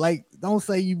out. Like, don't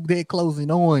say you that close and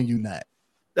knowing you not.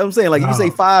 That's what I'm saying. Like, if you say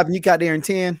 5 and you got there in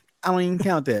 10, I don't even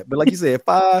count that. But like you said,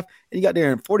 5 and you got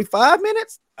there in 45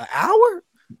 minutes, an hour,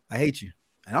 I hate you.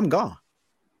 And I'm gone.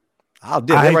 I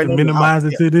hate to minimize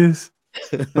it to this,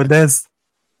 but that'd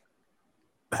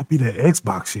be that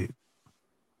Xbox shit.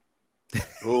 Hey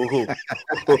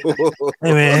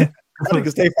man.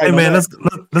 Hey man, let's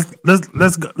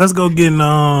go get in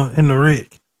the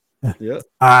Rick. Yeah.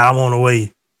 I'm on the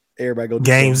way. Everybody go.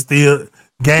 Game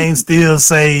still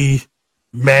say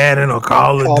Madden or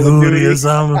Call of Duty or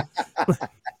something.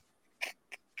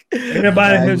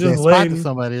 Everybody here just waiting.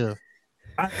 Somebody else.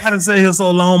 I gotta say here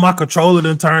so long, my controller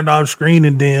done turned off screen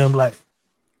and damn, like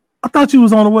I thought you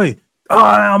was on the way. Oh,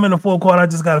 I'm in the fourth quarter. I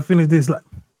just gotta finish this. Like,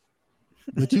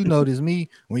 but you notice me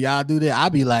when y'all do that, I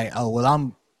be like, oh well,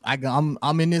 I'm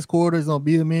in this quarter. It's gonna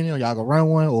be a minute, or y'all gonna run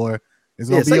one, or it's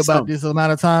gonna be about this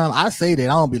amount of time. I say that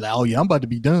I don't be like, oh yeah, I'm about to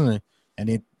be done, and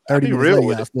then 30 minutes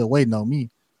later, y'all still waiting on me.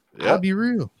 Yep. I'll be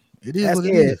real. It is what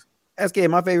it is. That's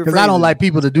my favorite. Because I don't like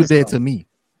people to do that to me.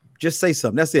 Just say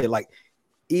something. That's it. Like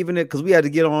even because we had to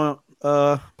get on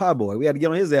Pie Boy, we had to get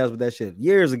on his ass with that shit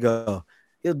years ago.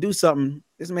 He'll do something.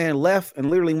 This man left and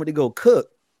literally went to go cook.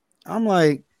 I'm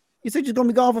like, you said you're gonna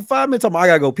be gone for 5 minutes. I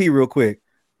gotta go pee real quick.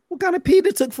 What kind of pee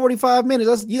that took 45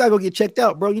 minutes? You gotta go get checked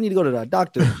out, bro. You need to go to the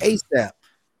doctor ASAP.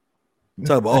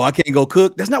 Talk about, I can't go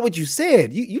cook. That's not what you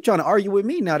said. You trying to argue with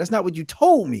me now. That's not what you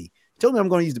told me. You told me I'm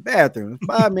going to use the bathroom.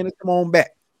 5 minutes, come on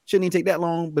back. Shouldn't even take that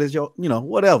long, but it's your,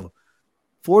 whatever.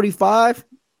 45.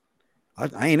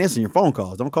 I ain't answering your phone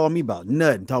calls. Don't call me about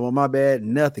nothing. Talk about my bad,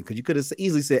 nothing. Because you could have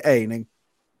easily said, hey, nigga,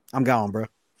 I'm gone, bro.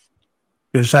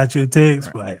 Just shot you a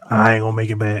text, like, I ain't gonna make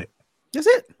it back. That's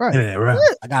it. Right. Yeah, right.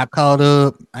 I got caught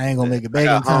up. I ain't gonna make it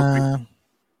back in time.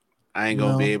 I ain't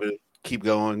gonna be able to keep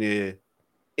going. Yeah.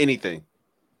 Anything.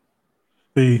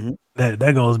 See,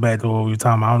 that goes back to what we were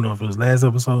talking about. I don't know if it was last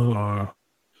episode or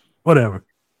whatever,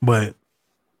 but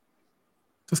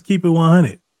just keep it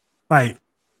 100. Like,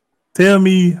 tell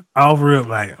me off rip,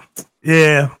 like,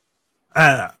 yeah,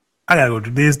 I gotta go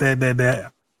do this,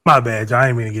 that. My bad, y'all. I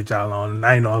ain't mean to get y'all on.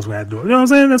 I ain't know I was gonna do it. You know what I'm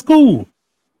saying? That's cool.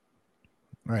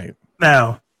 Right.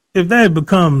 Now, if that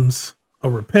becomes a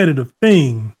repetitive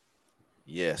thing,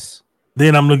 yes,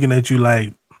 then I'm looking at you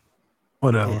like,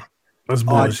 whatever. That's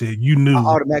bullshit. You knew.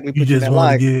 automatically you just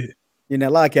want to get. in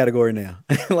that lie category now.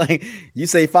 Like you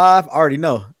say 5, I already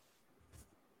know.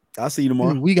 I'll see you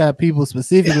tomorrow. We got people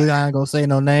specifically. I ain't gonna say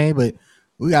no name, but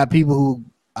we got people who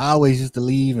always used to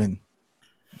leave and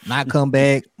not come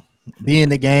back, be in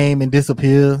the game and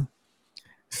disappear.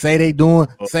 Say they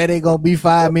gonna be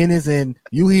 5 minutes, and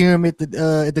you hear them at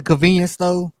the convenience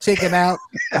store checking out.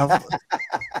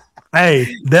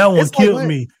 Hey, that one killed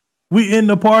me. We in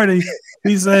the party.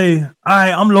 We say, "All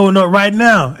right, I'm loading up right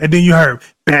now," and then you heard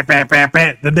bam, bam, bam,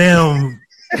 bam, the damn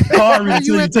card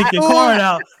until you take your card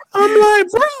out. I'm like,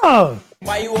 bro,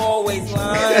 why you always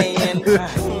lying?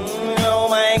 Oh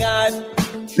my god!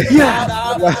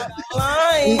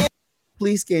 Yeah.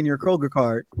 Please scan your Kroger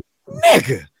card,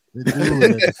 nigga. The dude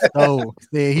at the store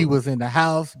said he was in the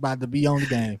house about to be on the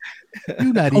game.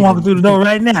 You not I'm walking through the door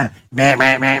right now. Bam,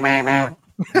 bam, bam, bam, bam.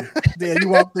 Yeah, you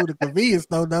walk through the convenience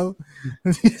store though.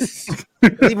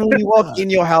 Even when you walk in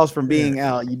your house from being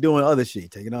out, you're doing other shit,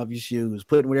 taking off your shoes,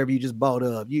 putting whatever you just bought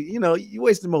up. You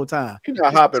wasting more time. You're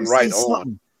not hopping just right on.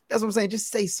 on. That's what I'm saying. Just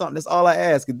say something. That's all I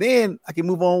ask. And then I can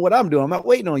move on what I'm doing. I'm not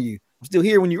waiting on you. I'm still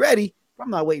here when you're ready, but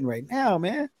I'm not waiting right now,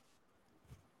 man.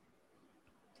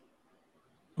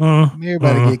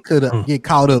 Everybody get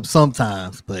caught up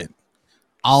sometimes, but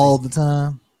all the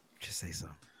time. Just say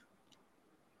something.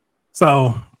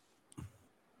 So,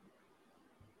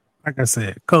 like I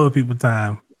said, color people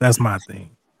time. That's my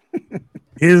thing.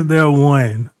 Is there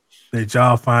one that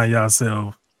y'all find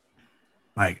yourself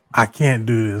like, I can't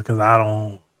do this because I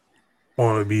don't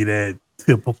want to be that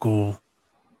typical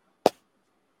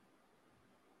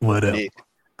whatever?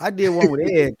 I did one with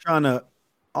Ed trying to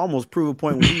almost prove a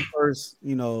point when he first,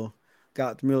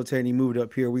 got the military and he moved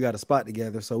up here. We got a spot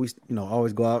together. So we,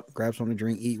 always go out, grab something to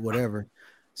drink, eat, whatever.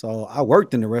 So I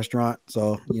worked in the restaurant.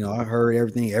 So, I heard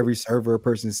everything every server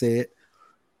person said.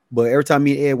 But every time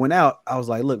me and Ed went out, I was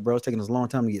like, look, bro, it's taking us a long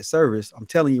time to get service. I'm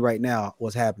telling you right now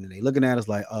what's happening. They looking at us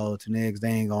like, oh, two niggas, they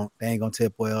ain't gonna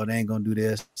tip well, they ain't gonna do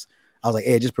this. I was like,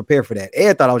 Ed, just prepare for that.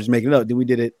 Ed thought I was just making it up. Then we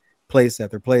did it place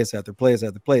after place after place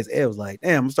after place. Ed was like,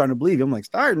 damn, I'm starting to believe you. I'm like,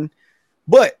 starting.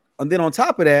 But and then on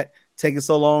top of that, taking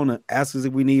so long to ask us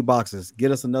if we need boxes,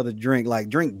 get us another drink. Like,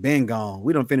 drink been gone.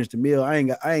 We don't finish the meal. I ain't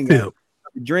got a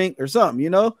drink or something,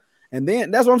 And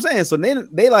then that's what I'm saying. So then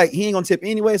they like, he ain't gonna tip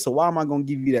anyway. So why am I gonna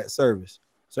give you that service?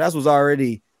 So that's what's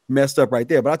already messed up right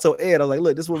there. But I told Ed, I was like,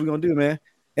 look, this is what we're gonna do, man.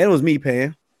 And it was me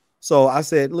paying. So I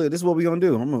said, look, this is what we're gonna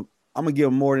do. I'm gonna give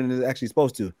them more than it's actually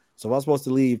supposed to. So if I was supposed to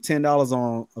leave $10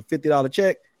 on a $50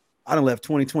 check, I done left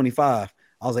 20, 25.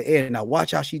 I was like, Ed, now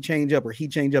watch how she change up or he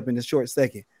change up in this short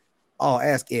second. Oh,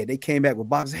 ask Ed. They came back with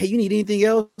boxes. Hey, you need anything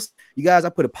else? You guys, I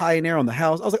put a pioneer on the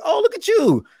house. I was like, oh, look at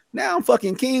you. Now I'm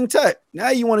fucking King Tut. Now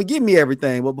you want to give me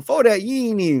everything. But before that,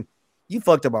 you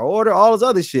fucked up our order, all this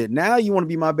other shit. Now you want to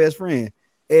be my best friend.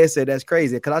 Ed said, that's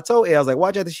crazy. Because I told Ed, I was like,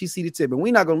 watch after she see the tip. And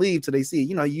we're not going to leave till they see it.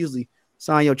 You usually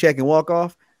sign your check and walk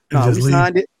off. No, we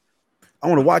signed it. I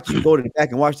want to watch you go to the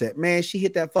back and watch that. Man, she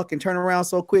hit that fucking turnaround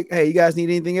so quick. Hey, you guys need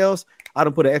anything else? I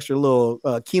done put an extra little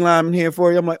key lime in here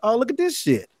for you. I'm like, oh, look at this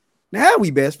shit. Now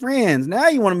we best friends. Now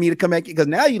you want me to come back because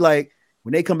now you like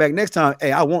when they come back next time.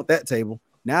 Hey, I want that table.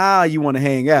 Now you want to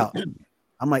hang out.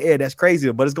 I'm like, yeah, that's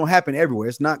crazy, but it's gonna happen everywhere.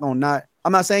 It's not gonna not.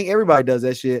 I'm not saying everybody does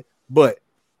that shit, but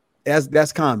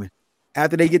that's common.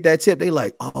 After they get that tip, they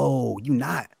like, oh, you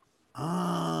not.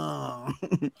 Oh,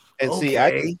 and see,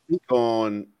 I can speak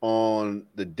on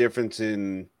the difference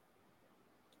in.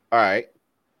 All right,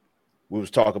 we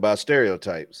was talking about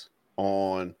stereotypes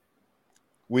on.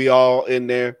 We all in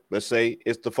there. Let's say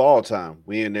it's the fall time.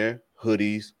 We in there,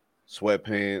 hoodies,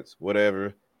 sweatpants,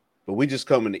 whatever. But we just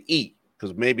coming to eat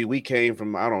because maybe we came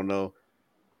from, I don't know,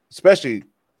 especially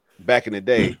back in the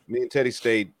day. Me and Teddy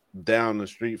stayed down the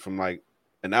street from like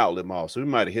an outlet mall. So we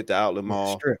might have hit the outlet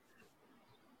mall,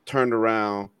 turned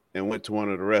around and went to one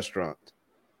of the restaurants.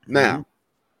 Now,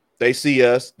 they see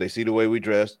us, they see the way we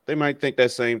dress. They might think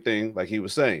that same thing like he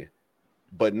was saying.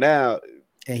 But now.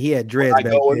 And he had dreads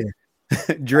back there.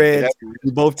 Dreads,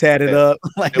 we both tatted up.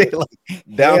 Like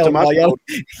down to my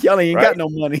y'all ain't got no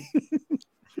money.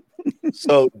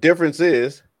 So difference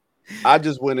is, I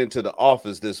just went into the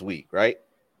office this week, right?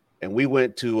 And we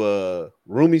went to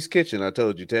Roomy's Kitchen. I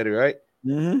told you, Teddy, right?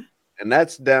 Mm-hmm. And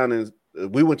that's down in.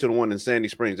 We went to the one in Sandy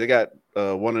Springs. They got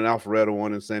one in Alpharetta,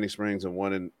 one in Sandy Springs, and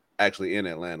one in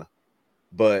Atlanta.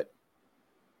 But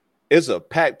it's a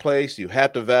packed place. You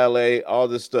have to valet all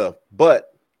this stuff, but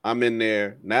I'm in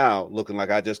there now looking like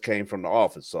I just came from the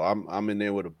office. So I'm in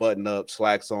there with a button up,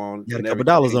 slacks on. You got a couple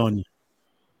dollars on you.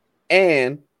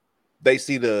 And they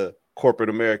see the corporate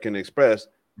American Express.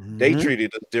 They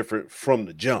treated us different from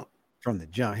the jump. From the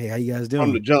jump. Hey, how you guys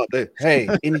From the doing? jump. Hey,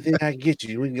 anything I can get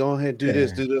you, we can go ahead and do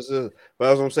this, Yeah. do this. But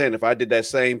that's what I'm saying. If I did that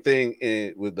same thing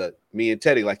with me and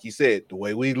Teddy, like he said, the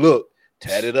way we look,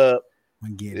 tatted up,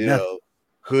 I'm getting you nothing. know,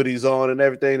 hoodies on and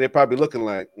everything, they're probably looking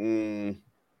like,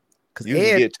 Because you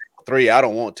can get table 3. I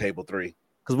don't want table 3.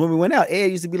 Because when we went out, Ed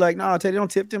used to be like, "No, Teddy,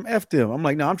 don't tip them, F them." I'm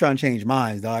like, "No, I'm trying to change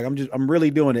minds, dog. I'm really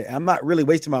doing it. I'm not really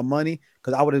wasting my money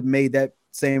because I would have made that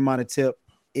same amount of tip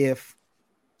if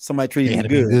somebody treated me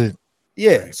good.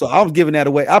 Yeah, so I was giving that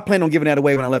away. I plan on giving that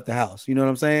away when I left the house. You know what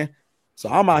I'm saying? So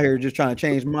I'm out here just trying to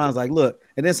change minds. Like, look,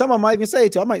 and then someone might even say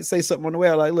I might say something on the way.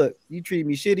 Like, look, you treated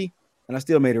me shitty, and I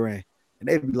still made it rain. And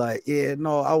they'd be like, "Yeah,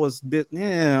 no, I was I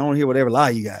don't hear whatever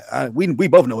lie you got. We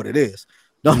both know what it is.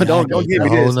 Don't give me a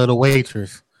whole this." nother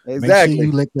waitress. Exactly.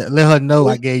 Make sure you let her know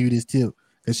I gave you this tip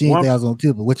because she didn't think I was gonna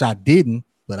tip her, which I didn't,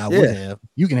 but I would have.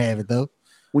 You can have it though.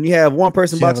 When you have one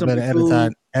person boxing have a up better your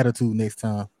food, attitude next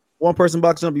time. One person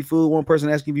boxing up your food, one person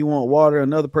asking if you want water,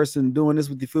 another person doing this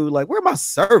with your food. Like, where my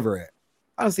server at?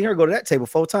 I done seen her go to that table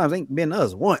 4 times. Ain't been to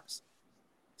us once.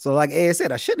 So, like Ed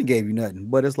said, I shouldn't have gave you nothing.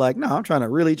 But it's like, no, I'm trying to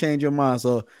really change your mind.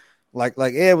 So, like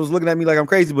Ed was looking at me like I'm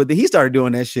crazy, but then he started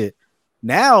doing that shit.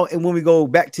 Now, and when we go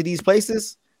back to these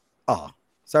places,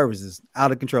 service is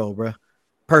out of control, bro.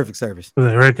 Perfect service.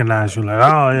 They recognize you like,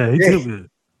 oh yeah, he took it.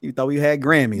 You thought we had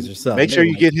Grammys or something. Make sure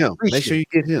you get him. Make sure you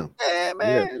get him. Yeah,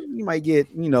 man. You might get,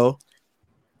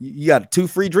 you got 2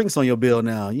 free drinks on your bill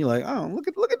now. You're like, oh, look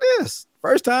at this.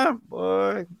 First time,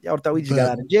 boy. Y'all thought we just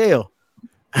got out of jail.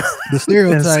 The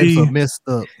stereotypes are messed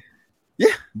up.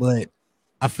 Yeah. But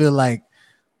I feel like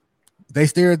they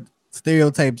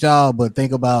stereotype y'all, but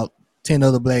think about 10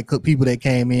 other black people that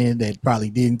came in that probably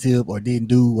didn't tip or didn't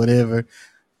do whatever.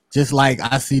 Just like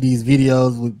I see these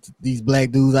videos with these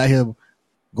black dudes out here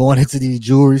going into these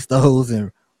jewelry stores and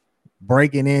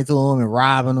breaking into them and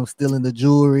robbing them, stealing the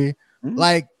jewelry. Mm-hmm.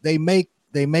 Like they make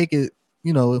it,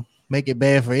 make it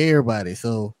bad for everybody.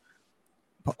 So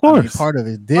of course, part of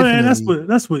it definitely.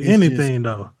 That's what anything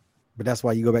though. But that's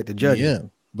why you go back to judging. Yeah,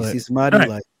 but you see somebody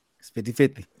like it's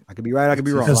 50-50. I could be right, I could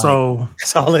be wrong. And so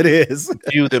that's all it is.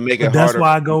 You to make it harder. That's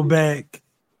why I go back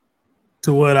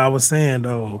to what I was saying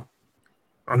though.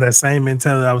 On that same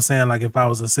mentality, I was saying, like if I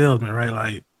was a salesman, right?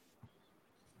 Like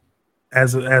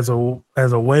as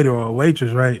a waiter or a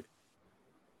waitress, right?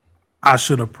 I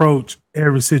should approach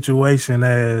every situation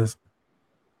as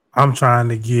I'm trying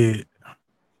to get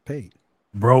paid,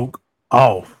 broke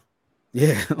off.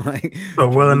 Yeah, like so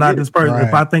whether or not this person,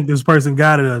 if I think this person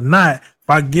got it or not, if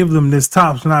I give them this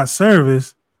top-notch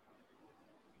service,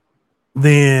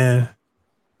 then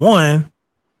 1,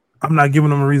 I'm not giving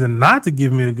them a reason not to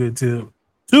give me a good tip.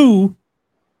 2,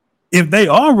 if they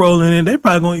are rolling in, they're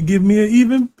probably going to give me an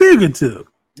even bigger tip.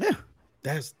 Yeah,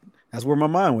 that's where my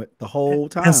mind went the whole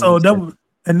time. And so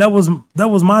that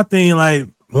was my thing. Like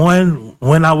 1,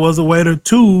 when I was a waiter.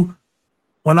 2,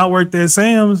 when I worked at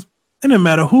Sam's, it didn't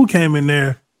matter who came in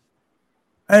there.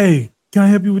 Hey, can I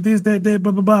help you with this, that,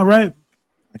 blah, blah, blah, right?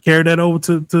 I carried that over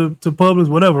to Publix,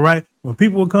 whatever, right? When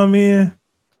people would come in,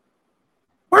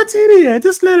 where TD at?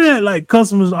 Just let it. Like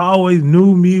customers always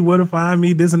knew me, where to find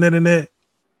me, this and that and that,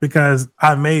 because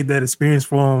I made that experience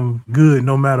for them good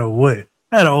no matter what.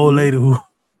 I had an old lady who,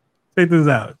 check this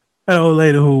out. I had an old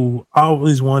lady who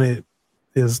always wanted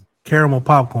this caramel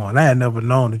popcorn. I had never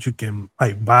known that you can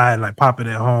like buy and like pop it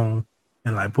at home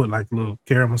and like put like little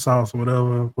caramel sauce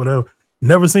or whatever.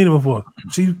 Never seen it before.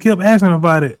 She kept asking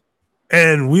about it,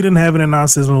 and we didn't have it in our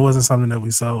system. It wasn't something that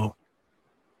we sold.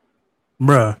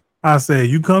 Bruh, I said,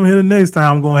 you come here the next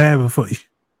time, I'm gonna have it for you.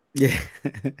 Yeah.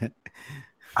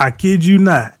 I kid you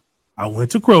not. I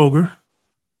went to Kroger.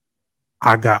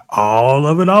 I got all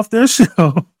of it off their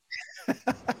shelf.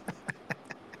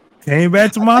 Came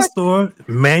back to my store,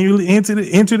 manually entered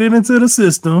it into the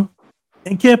system,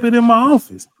 and kept it in my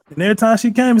office. And every time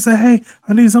she came and said, hey,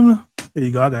 I need something. There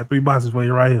you go. I got 3 boxes for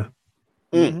you right here.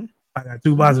 Mm-hmm. I got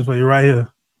 2 boxes for you right here.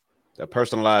 That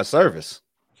personalized service.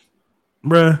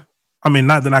 Bruh. I mean,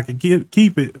 not that I could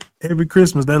keep it. Every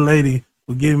Christmas, that lady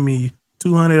would give me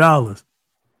 $200.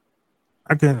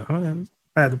 I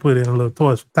had to put in a little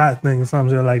Toys for Tots thing or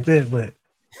something like that. But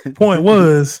point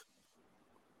was,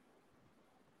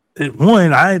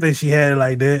 1, I didn't think she had it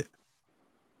like that.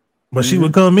 But she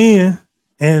would come in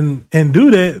and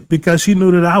do that because she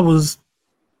knew that I was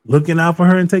looking out for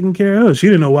her and taking care of her. She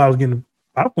didn't know where I was getting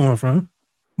popcorn from.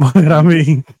 But I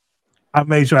mean, I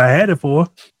made sure I had it for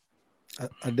her.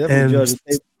 I definitely judge the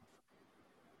table.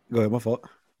 Go ahead, my fault.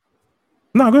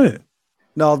 No, go ahead.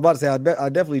 No, I was about to say I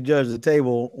definitely judged the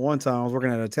table. One time I was working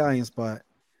at an Italian spot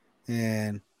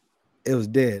and it was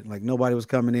dead. Like nobody was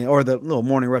coming in, or the little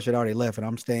morning rush had already left, and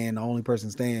I'm staying, the only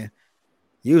person staying.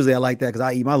 Usually I like that because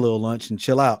I eat my little lunch and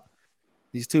chill out.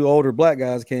 These two older black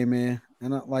guys came in,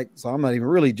 and so I'm not even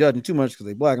really judging too much because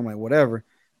they black. I'm like, whatever.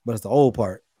 But it's the old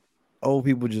part. Old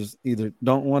people just either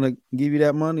don't want to give you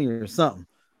that money or something.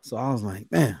 So I was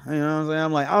like, man, you know what I'm saying?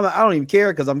 I'm like, I don't even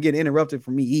care because I'm getting interrupted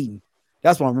from me eating.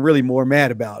 That's what I'm really more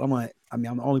mad about. I'm like, I'm the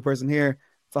only person here.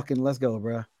 Fucking let's go,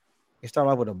 bro. They started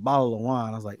off with a bottle of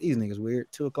wine. I was like, these niggas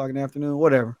weird. 2:00 in the afternoon,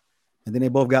 whatever. And then they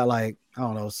both got like, I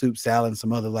don't know, soup, salad, and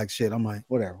some other like shit. I'm like,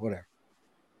 whatever.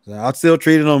 So I still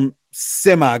treated them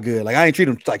semi good. Like I ain't treat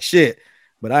them like shit,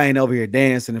 but I ain't over here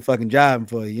dancing and fucking jiving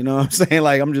for you. You know what I'm saying?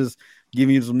 Like I'm just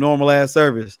giving you some normal ass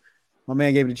service. My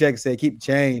man gave me the check and said, keep the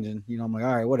change. And I'm like,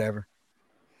 all right, whatever.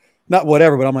 Not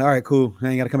whatever, but I'm like, all right, cool. I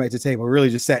ain't got to come back to the table. I really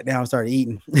just sat down and started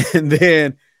eating. And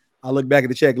then I looked back at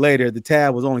the check later. The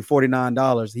tab was only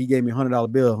 $49. He gave me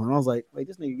 $100 bill. And I was like, wait,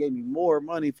 this nigga gave me more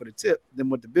money for the tip than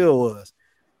what the bill was.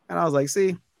 And I was like,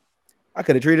 see, I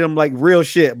could have treated him like real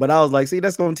shit. But I was like, see,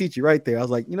 that's going to teach you right there. I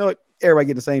was like, you know what? Everybody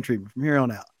get the same treatment from here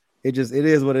on out. It is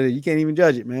what it is. You can't even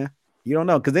judge it, man. You don't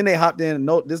know. Because then they hopped in. And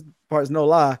this part's no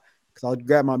lie. Because I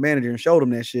grabbed my manager and showed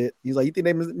him that shit. He's like, you think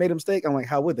they made a mistake? I'm like,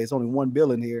 how would they? It's only one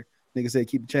bill in here. Nigga said,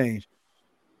 keep the change.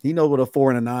 He knows what a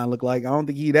 4 and a 9 look like. I don't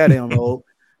think he that damn old.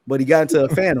 But he got into a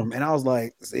Phantom. And I was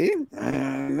like, see?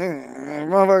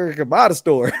 Motherfucker could buy the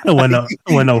store. It wasn't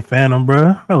no Phantom,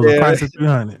 bro. That was a price of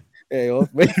 300. Hey, Look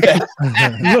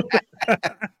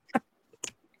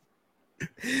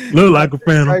like a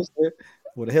Phantom.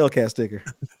 With a Hellcat sticker.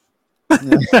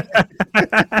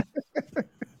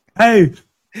 Hey,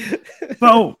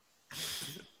 so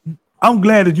I'm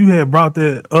glad that you had brought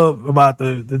that up about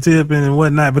the tipping and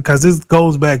whatnot, because this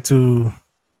goes back to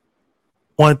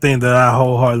one thing that I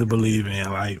wholeheartedly believe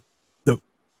in. Like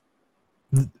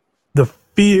the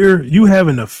fear, you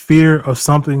having the fear of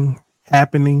something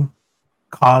happening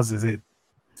causes it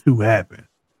to happen.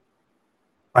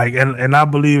 Like, and I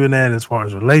believe in that as far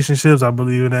as relationships. I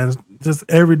believe in that as just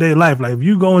everyday life. Like if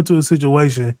you go into a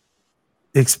situation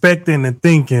expecting and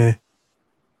thinking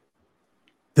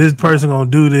this person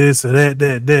gonna do this or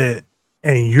that,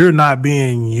 and you're not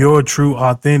being your true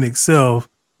authentic self,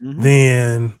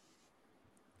 then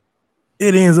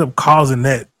it ends up causing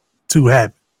that to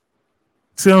happen.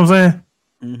 See what I'm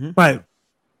saying? Like,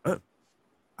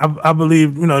 I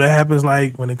believe, that happens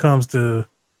like when it comes to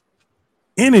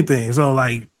anything. So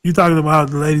like you talking about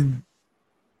the lady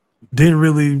didn't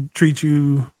really treat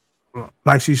you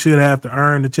like she should have to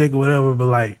earn the check or whatever, but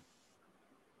like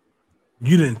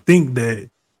you didn't think that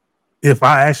if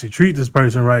I actually treat this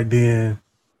person right, then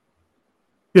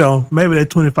maybe that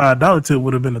 $25 tip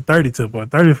would have been a 30 tip or a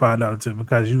 $35 tip,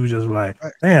 because you was just like,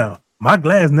 damn, my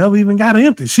glass never even got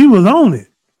empty. She was on it.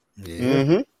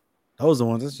 Yeah. Those are the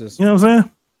ones that's just, you know what I'm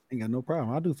saying? Ain't got no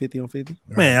problem. I'll do 50 on 50.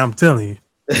 Man, I'm telling you.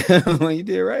 When you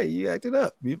did right, you acted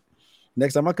up.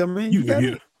 Next time I come in, you got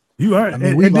it. You are. I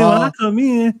mean, and then when I come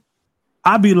in,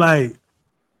 I'll be like,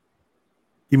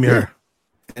 give me her.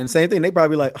 And same thing, they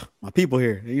probably like, my people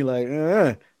here. And you're like,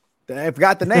 I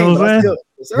forgot the name.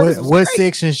 What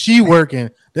section she working?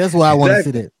 That's why I want to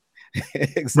sit at.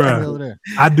 Exactly. Over there.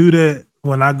 I do that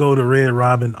when I go to Red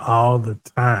Robin all the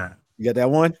time. You got that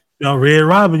one? Red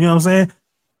Robin, you know what I'm saying?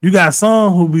 You got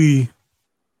some who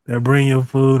that bring your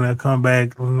food and come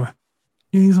back. You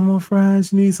need some more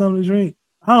fries? You need something to drink?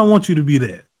 I don't want you to be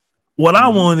that. What I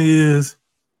want is,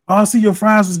 I see your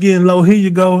fries was getting low. Here you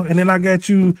go. And then I got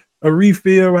you a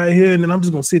refill right here. And then I'm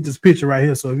just going to sit this picture right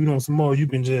here. So if you want some more, you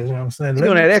can just, you know what I'm saying? You're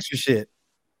doing that extra shit.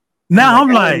 Now I'm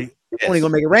like, I'm only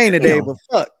going to make it rain today, but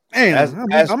fuck. Man,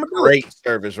 that's great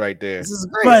service right there. This is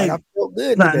great. Like, I feel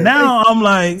good. Now I'm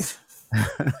like,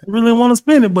 I really want to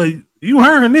spend it, but you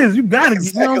hearing this, you got to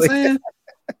get, you know what I'm saying?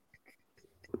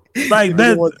 Like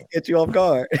that want to get you off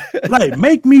guard. Like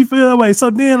make me feel that way. So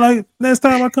then like next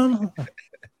time I come,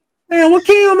 man, what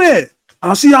Kim at?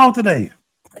 Oh, she off today.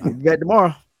 You got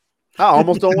tomorrow. I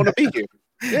almost don't want to be here.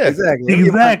 Yeah,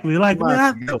 exactly. Like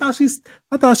man,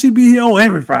 I thought she'd be here on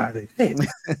every Friday. That's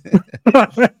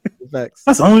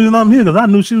the only reason I'm here, because I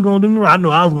knew she was gonna do me right. I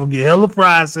knew I was gonna get hella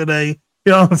fries today.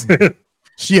 You know what I'm saying?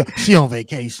 She on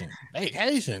vacation.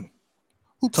 Vacation.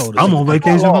 Who told us? I'm on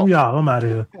vacation from y'all. I'm out of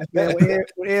here. Man,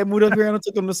 when Ed moved up here, and I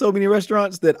took him to so many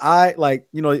restaurants that I like,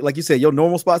 like you said, your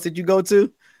normal spots that you go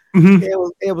to.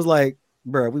 It was like,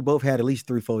 bro, we both had at least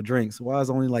 3-4 drinks. Why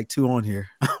is only like 2 on here?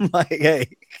 I'm like,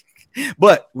 hey,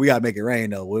 but we gotta make it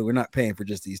rain though. We're not paying for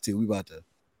just these 2. We about to.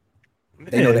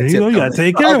 They know that you gotta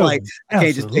take care of. Like, I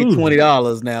can't just pay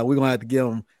 $20 now. We're gonna have to give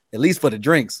them at least for the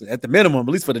drinks, at the minimum,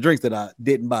 at least for the drinks that I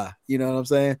didn't buy. You know what I'm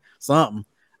saying? Something.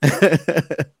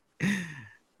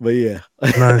 But yeah,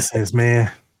 nonsense,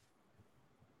 man.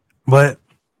 But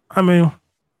I mean,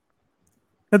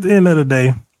 at the end of the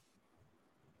day,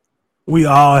 we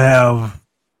all have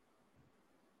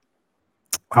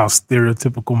our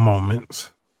stereotypical moments.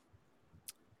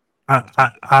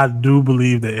 I do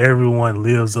believe that everyone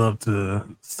lives up to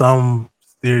some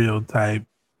stereotype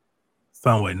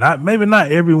some way. Maybe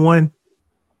not everyone,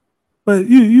 but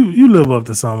you live up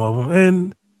to some of them.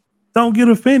 And don't get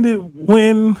offended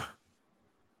when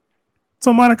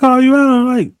somebody call you out.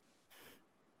 Like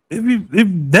if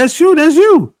that's you, that's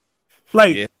you.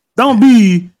 Like Yeah. don't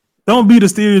be the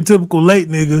stereotypical late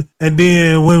nigga. And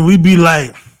then when we be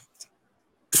like,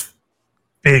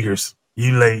 figures,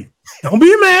 you late. Don't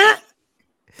be mad.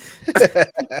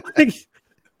 Like,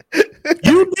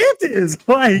 you did this.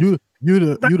 Like You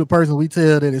the person we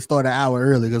tell that it started an hour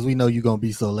early because we know you're gonna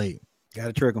be so late.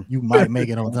 Gotta trick them. You might make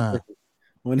it on time.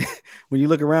 When you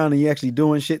look around and you actually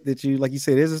doing shit that you, like you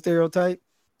said, is a stereotype.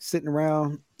 Sitting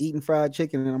around eating fried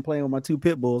chicken and I'm playing with my 2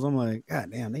 pit bulls. I'm like,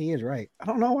 God damn, he is right. I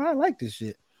don't know why I like this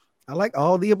shit. I like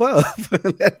all the above.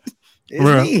 It's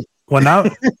me. When I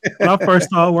first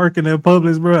started working at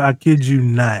Publix, bro, I kid you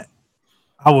not,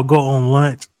 I would go on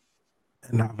lunch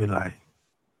and I'd be like,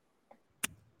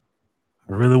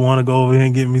 I really want to go over here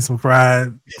and get me some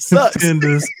fried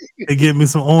tenders and get me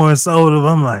some orange soda.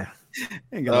 I'm like,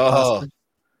 Ain't got a pasta.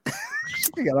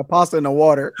 You got a pasta in the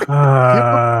water.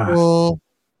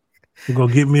 you go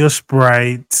get me a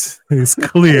Sprite. It's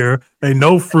clear. Ain't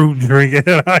no fruit drink. You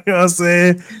know what I'm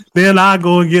saying? Then I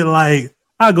go and get I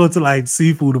go to like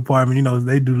seafood department. You know,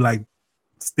 they do like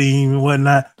steam and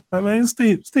whatnot. I mean,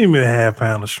 steam me a half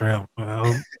pound of shrimp.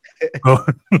 Gotta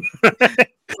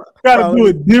do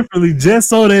it differently just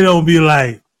so they don't be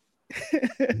like,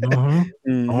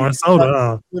 orange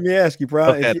soda. Let me ask you, bro.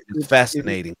 Okay, it's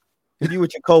fascinating. If you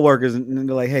with your coworkers and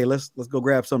they're like, hey, let's go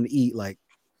grab something to eat, like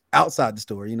outside the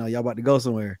store, you know, y'all about to go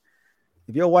somewhere.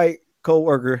 If your white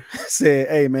coworker said,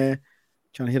 hey man,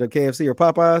 trying to hit a KFC or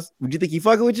Popeyes, would you think he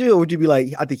fucking with you, or would you be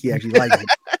like, I think he actually likes you?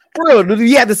 For real,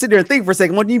 you have to sit there and think for a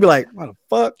second. Wouldn't you be like, what the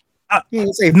fuck? You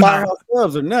didn't say Firehouse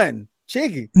Subs or nothing.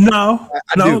 Chicken. No,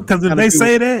 because if they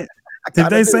say that,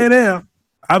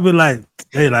 I'll be like,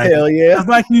 hey, like, hell yeah. It's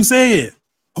like you said,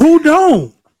 who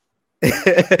don't?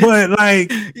 But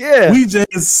like, yeah, we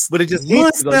just, but it just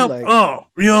one step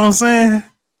up. You know what I'm saying?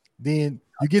 Then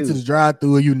you get to the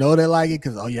drive-through and you know they like it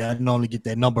because I normally get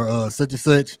that number such and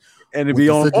such, and it be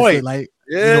on point. Like,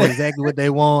 you know exactly what they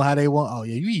want, how they want. Oh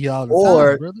yeah, you eat all the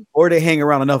time, brother. Or they hang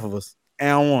around enough of us. And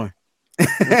I don't want.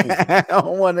 I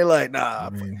don't want. They're like, nah,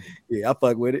 yeah, I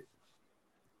fuck with it.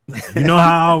 You know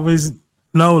how I always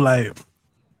know, like,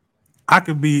 I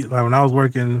could be like when I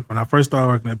first started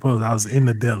working at Post, I was in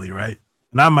the deli, right?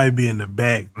 And I might be in the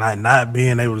back, like not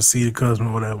being able to see the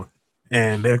customer or whatever.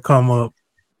 And they'll come up,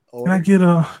 can I get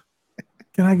a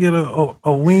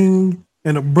wing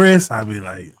and a breast? I'd be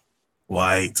like,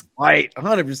 white,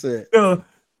 100%. Can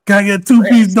I get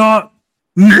 2-piece dark?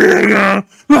 Nigga,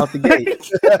 out the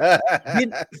gate.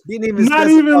 Didn't even not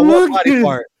even looking. Body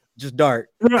part, just dark.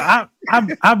 I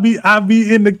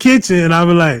be in the kitchen and I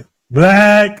be like,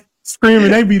 black,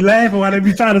 screaming. They be laughing while they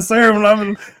be trying to serve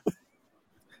them.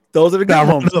 Those are the good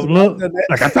ones. Look,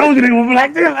 like I told you, they were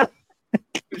black there.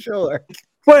 For sure.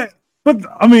 But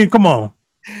I mean, come on.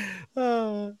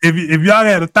 If y'all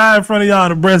had a thigh in front of y'all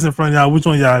and a breast in front of y'all, which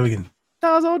one y'all getting?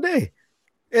 Thighs all day.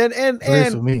 And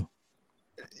for me.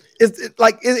 It's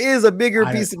like it is a bigger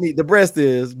piece of meat. The breast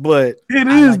is, but it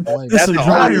is. It's a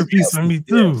drier piece of meat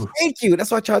too. Thank you. That's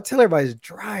why I try to tell everybody it's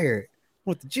drier.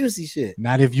 With the juicy shit.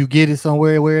 Not if you get it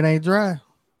somewhere where it ain't dry.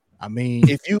 I mean,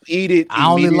 if you eat it,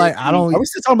 Are we still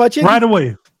talking about chicken?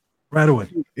 Right away.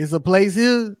 It's a place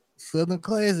here, Southern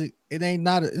Classic. It's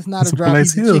not a dry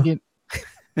piece of chicken.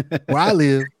 Where I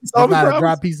live, it's not a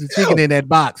dry piece of chicken in that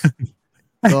box.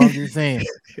 So I'm just saying.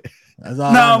 That's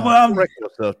all. No, but correct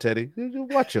yourself, Teddy.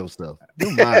 Watch yourself.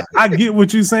 I get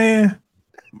what you're saying,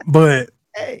 but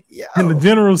in the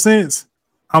general sense,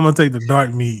 I'm gonna take the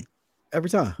dark meat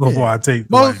every time before I take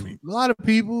the white meat. A lot of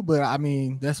people, but I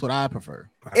mean that's what I prefer.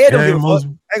 Ed don't give a fuck. I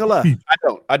ain't gonna lie.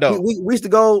 I don't. We used to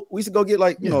go get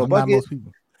like a bucket. Most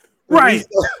people. Right.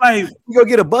 Like we go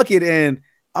get a bucket and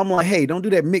I'm like, hey, don't do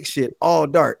that mix shit all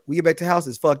dark. We get back to the house,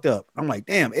 it's fucked up. I'm like,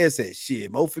 damn, Ed said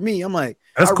shit, Mo for me. I'm like,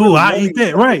 that's cool. I eat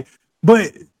that, right.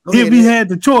 But if he had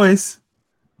the choice,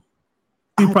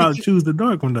 he'd probably choose the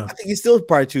dark one though. I think he still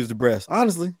probably choose the breast,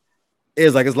 honestly.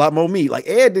 Ed's like, it's a lot more meat. Like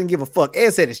Ed didn't give a fuck.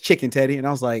 Ed said it's chicken, Teddy. And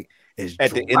I was like, it's at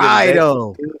the dry, end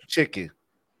though. Chicken.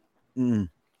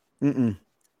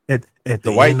 At the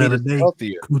the white end of the meat day, is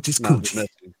healthier. coochie's coochie.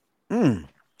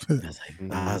 That's like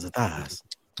thighs are thighs.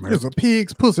 There's a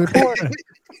pig's pussy.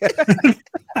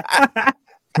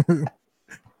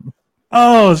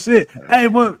 Oh shit! Hey,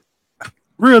 but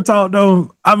real talk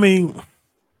though. I mean,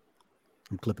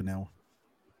 I'm clipping that one.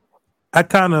 I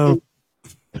kind of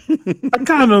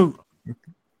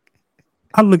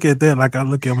I look at that like I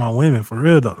look at my women for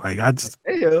real though. Like I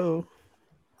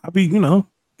be, give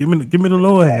me the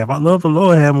lower half. I love the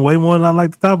lower half way more than I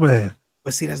like the top half.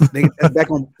 But see, that's back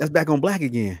on black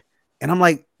again. And I'm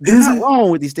like, they're not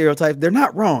wrong with these stereotypes. They're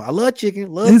not wrong. I love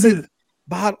chicken, love it.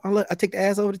 But I take the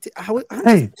ass over the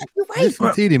hey, you're right. There's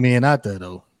some titty men out there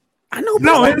though. I know.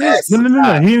 No.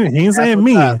 He ain't saying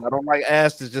me. I don't like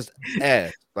ass. It's just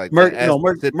ass. Like Merc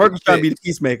was trying to be the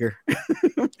peacemaker.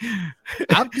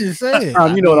 I'm just saying.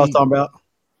 You know what I was talking about.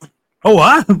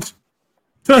 Oh,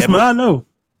 trust me, I know.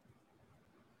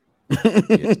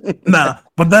 Nah,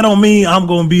 but that don't mean I'm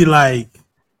gonna be like,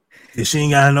 if she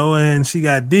ain't got no and she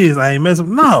got this, I ain't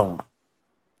messing. No,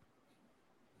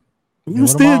 you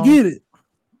still get it.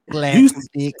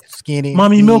 Plastic, skinny,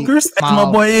 mommy big, milkers, as my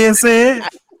boy Ed said.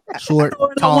 Short,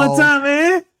 tall, one time,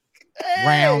 man.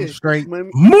 Round, straight,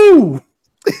 move.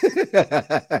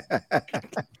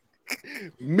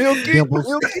 Milky,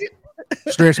 dimples,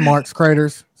 stretch marks,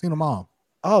 craters. Seen them all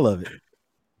of it.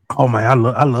 Oh man, I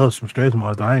love some stretch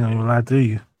marks. I ain't gonna even lie to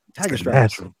you. Tiger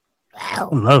stripes. Natural. I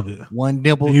love it. one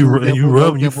dimple. And you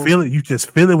rub, you dimple. feel it. You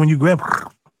just feel it when you grab.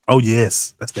 Oh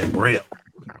yes, that's that bread.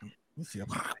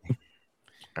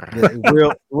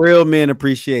 Real men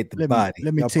appreciate the body.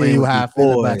 Let me tell you how I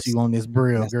feel about you on this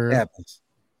grill, That's girl. happens.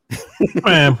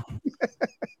 Man,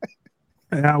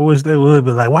 I wish they would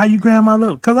be like, why you grab my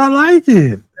lip? Because I like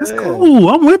it. That's cool.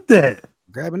 I'm with that.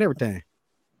 Grabbing everything.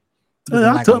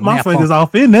 I took my fingers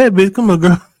off in that bitch. Come on,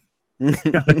 girl.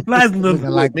 Nice little.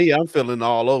 Like me, I'm feeling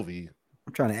all over you.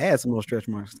 I'm trying to add some more stretch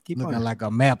marks. Keep looking on. like a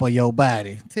map of your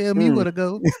body. Tell me where to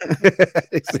go.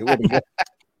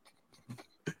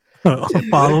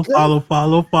 Follow.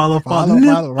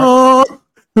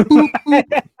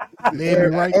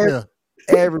 Right there.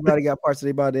 Everybody got parts of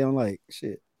their body they don't like.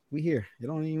 Shit, we here. It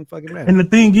don't even fucking matter. And the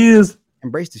thing is,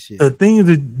 embrace the shit. The things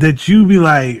that you be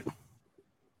like,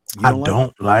 I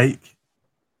don't like,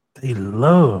 they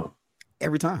love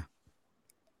every time.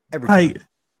 Every time.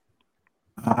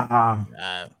 I'm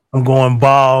going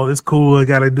bald. It's cool. I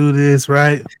gotta do this,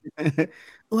 right?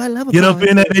 Oh, I love it. Get up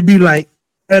in there. They be like,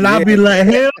 and I'll be like,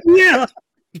 hell yeah.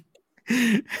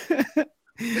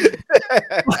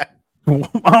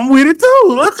 I'm with it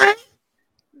too. Okay.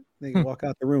 Nigga walk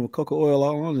out the room with cocoa oil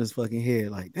all on his fucking head.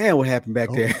 Like, damn, what happened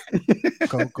back there?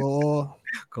 Cocoa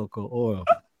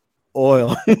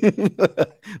oil.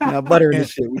 Not butter in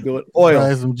this shit. We doing oil.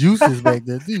 There's some juices back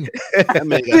there too. That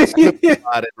man got slip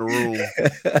out in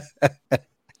the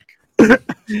room.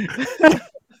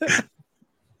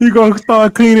 You gonna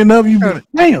start cleaning up? You be like,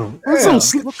 damn,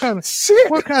 that's so what kind of shit?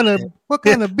 What kind of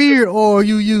beard oil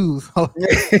you use?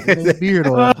 Beard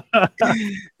oil.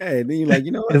 Hey, then you like, you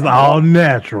know what? It's all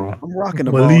natural. I'm rocking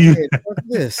the ball. Hey, fuck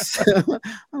this.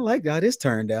 I like how this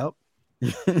turned out.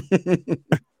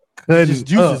 Just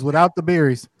juices without the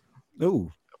berries.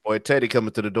 Ooh. Boy, Teddy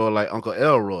coming to the door like Uncle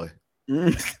Elroy.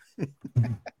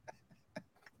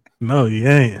 No, he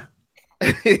ain't.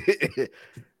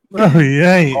 No, he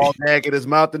ain't. All bag in his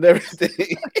mouth and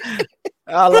everything.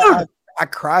 I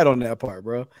cried on that part,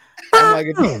 bro. I'm like,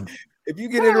 if you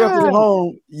get interrupted at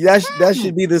home, that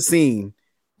should be the scene.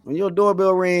 When your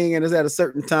doorbell ring and it's at a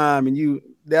certain time, and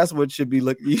that's what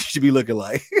you should be looking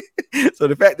like. So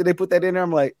the fact that they put that in there,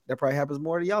 I'm like, that probably happens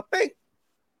more than y'all think.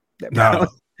 No.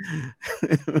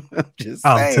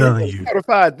 I'm telling you. I'm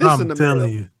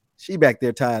telling you. She back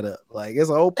there tied up. Like,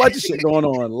 it's a whole bunch of shit going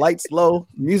on. Lights low,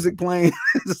 music playing.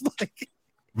 It's like,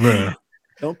 bruh,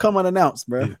 don't come unannounced,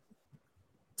 bro.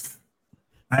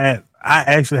 I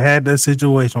actually had that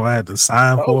situation where I had to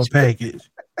sign for a package.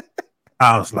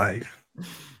 I was like,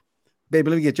 baby,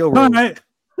 let me get your roll. All right.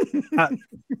 I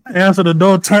answered the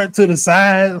door, turned to the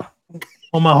side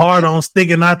on my heart on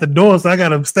sticking out the door, so I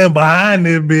gotta stand behind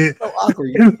this bit. So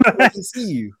awkward. You can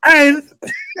see you. I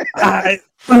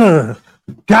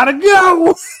gotta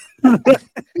go.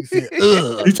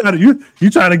 You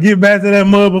try to get back to that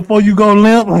mud before you go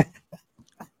limp.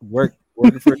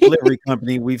 Working for a delivery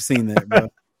company, we've seen that, bro.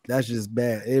 That's just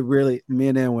bad. It really,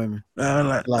 men and women. We don't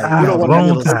want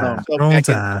that wrong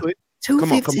time.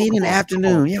 2:15 in the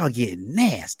afternoon. Y'all getting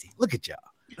nasty. Look at y'all.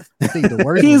 The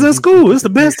worst kids at school. It's the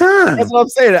best time. That's what I'm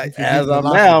saying. As of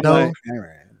now, I'm like, all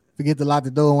right. Forget to lock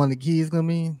the door when the kids come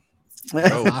in.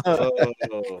 Find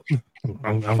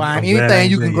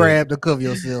anything you can grab to cover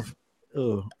yourself.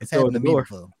 It's happened to me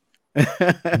before.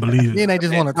 Believe it. Then they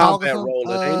just want to talk.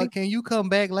 Can you come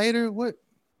back later? What?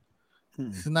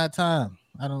 It's not time.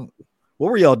 I don't. What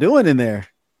were y'all doing in there?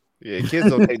 Yeah, kids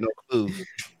don't take no clues.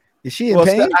 Is she in Well,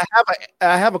 pain?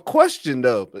 I have a question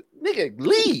though, but nigga,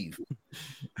 leave.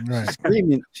 Right.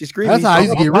 She's screaming. That's how I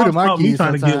used to get rid of my Me kids.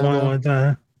 trying to get sometimes, one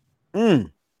time.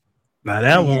 Mm, Now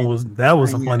that Man. one was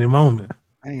a Yeah. funny moment.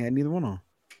 I ain't had neither one on.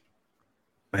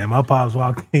 Man, my pops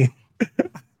walked in.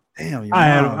 Damn, your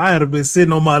I mom. had been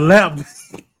sitting on my lap.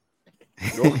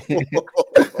 He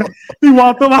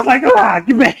walked up. I was like,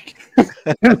 get back.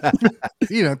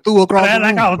 You know, threw across the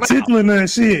Like room. I was tickling her and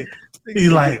shit.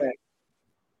 He's like,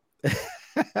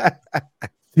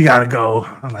 you gotta go.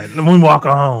 I'm like, let me walk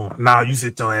her home. Nah, you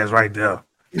sit your ass right there.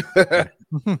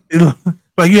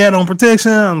 Like you had on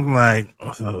protection. I'm like,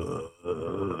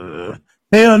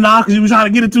 hell nah, because you was trying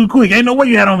to get it too quick. Ain't no way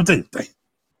you had on protection.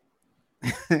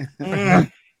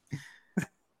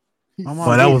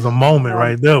 But that was a moment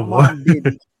right there, boy.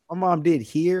 My mom did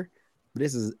here, but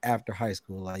this is after high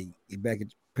school. Like you back at your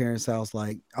parents' house,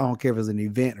 like I don't care if it's an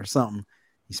event or something.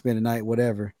 You spend the night,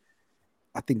 whatever.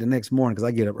 I think the next morning, because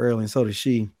I get up early and so does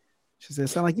she. She said,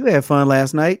 "Sound like you had fun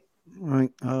last night." I'm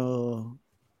like, oh,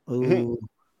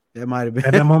 that might have been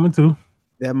At that moment too.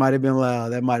 that might have been loud.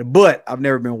 That might have, but I've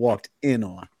never been walked in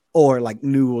on or like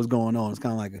knew what was going on. It's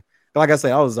kind of like I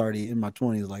say, I was already in my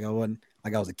 20s, like I wasn't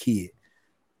like I was a kid.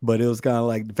 But it was kind of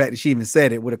like the fact that she even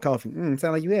said it with a coffee. Sound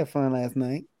like you had fun last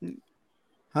night,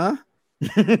 huh?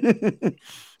 I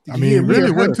mean, it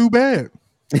really wasn't too bad.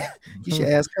 You should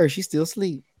ask her. She's still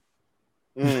asleep.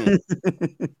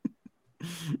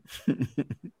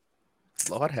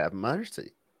 Lord have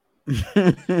mercy.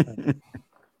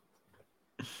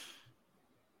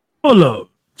 Hold up.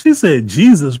 She said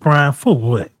Jesus prime for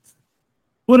what?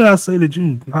 What did I say that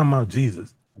you talking about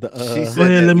Jesus? She Go said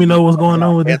ahead, that let me know what's going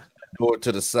on with that. door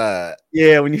to the side.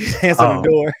 Yeah, when you answer the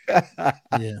door.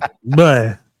 Yeah.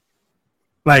 But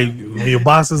like when your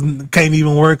bosses can't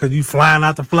even work because you flying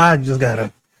out the fly, you just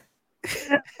gotta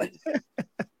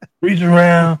reach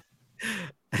around.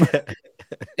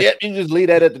 Yep, you just leave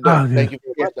that at the door. Oh, yeah. Thank you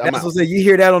very much. I'm That's out. what I say. You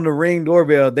hear that on the Ring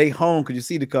doorbell. They home because you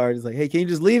see the card. It's like, hey, can you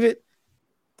just leave it?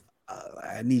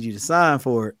 I need you to sign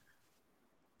for it.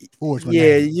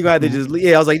 Yeah, you got to just leave.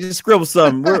 Yeah, I was like, just scribble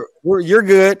something. You're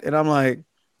good. And I'm like,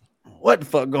 what the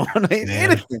fuck going on? Ain't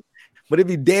anything. But it'd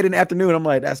be dead in the afternoon. I'm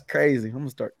like, that's crazy. I'm gonna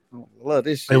start. I love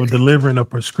this shit. They were delivering a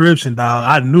prescription, dog.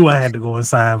 I knew I had to go and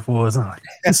sign for it. So I'm like,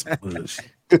 this is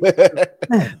bullshit.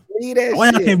 Why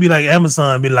I can't be like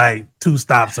Amazon, be like 2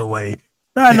 stops away?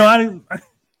 I know I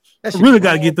really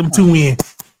got to get them 2 in.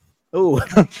 Oh,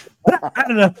 I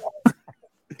don't know.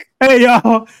 Hey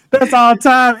y'all, that's all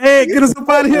time. Hey, get us up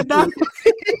out of here, dog.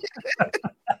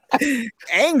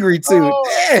 Angry too.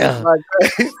 Damn.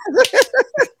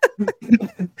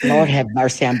 Lord have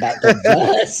mercy, I'm about to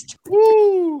bust.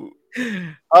 Woo.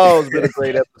 Oh, it's been a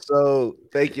great episode.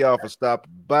 Thank y'all for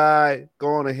stopping by. Go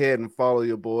on ahead and follow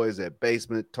your boys at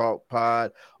Basement Talk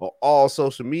Pod on all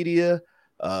social media.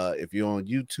 If you're on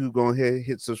YouTube, go ahead and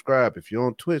hit subscribe. If you're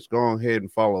on Twitch, go on ahead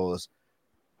and follow us.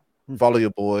 Follow your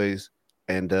boys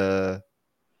and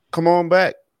come on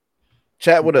back.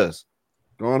 Chat with us.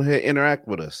 Go on ahead, interact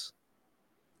with us.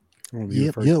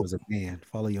 Yep. As a man.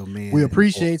 Follow your man. We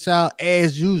appreciate y'all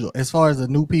as usual. As far as the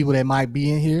new people that might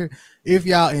be in here, if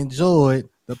y'all enjoyed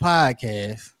the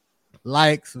podcast,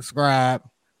 like, subscribe,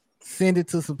 send it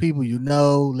to some people you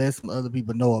know, let some other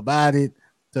people know about it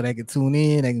so they can tune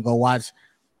in. They can go watch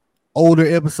older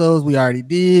episodes we already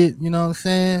did. You know what I'm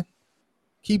saying?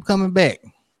 Keep coming back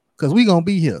because we gonna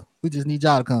be here. We just need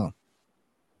y'all to come.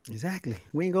 Exactly.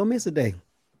 We ain't gonna miss a day.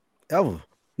 Ever.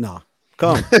 No.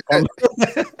 Come.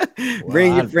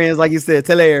 Bring your friends, like you said.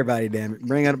 Tell everybody, damn it.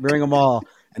 Bring them all.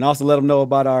 And also let them know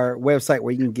about our website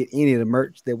where you can get any of the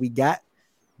merch that we got.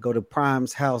 Go to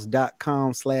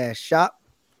primeshouse.com/shop.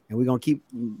 And we're gonna keep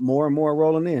more and more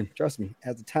rolling in. Trust me,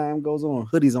 as the time goes on,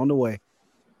 hoodies on the way.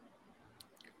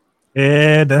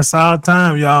 Yeah, that's our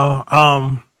time,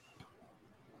 y'all.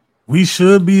 We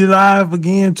should be live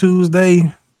again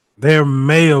Tuesday. There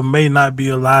may or may not be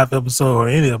a live episode or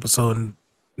any episode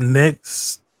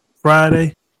next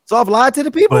Friday. So I've lied to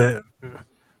the people.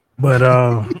 But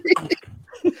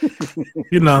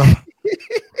you know,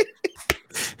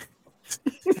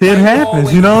 it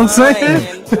happens. You know what I'm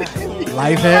saying?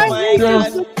 Life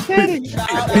happens.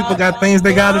 People got things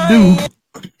they got to do.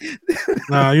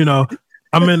 You know,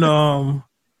 I'm in the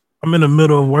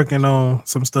middle of working on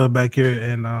some stuff back here,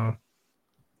 and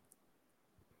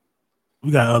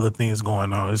we got other things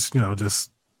going on. It's just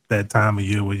that time of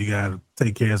year where you got to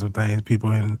take care of some things.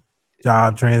 People in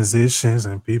job transitions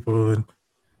and people in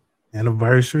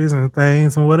anniversaries and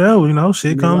things and whatever.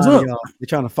 Shit comes up. They're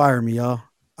trying to fire me, y'all.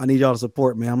 I need y'all to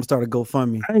support me. I'm gonna start a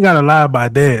GoFundMe. I ain't gotta lie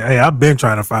about that. Hey, I've been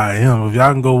trying to fire him. If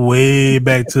y'all can go way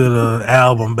back to the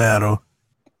album battle,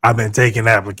 I've been taking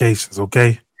applications,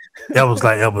 okay? That was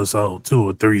like episode 2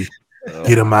 or 3.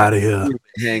 Get them out of here.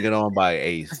 Hanging on by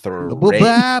a thread. Go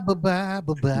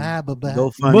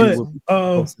find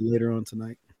it later on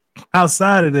tonight.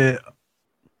 Outside of that,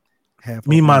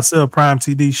 me, myself, Prime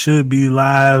TD should be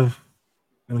live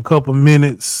in a couple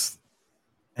minutes.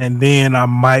 And then I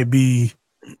might be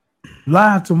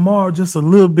live tomorrow just a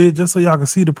little bit, just so y'all can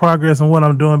see the progress and what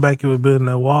I'm doing back here with building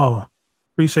that wall.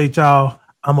 Appreciate y'all.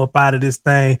 I'm up out of this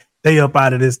thing. They up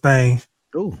out of this thing.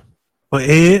 Ooh. For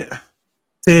Ed,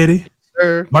 Teddy,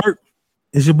 Mark,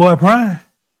 it's your boy Prime.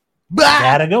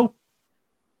 Gotta go.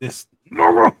 This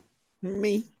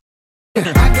me. I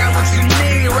got what you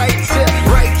need right here,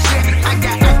 right here. I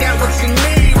got what you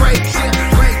need right here,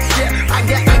 right here. I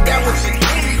got what you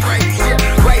need right here,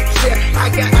 right here. I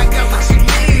got what you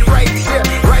need right here,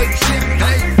 right here.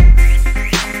 Hey.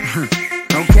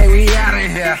 Okay, we out of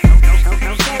here.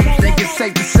 Think it's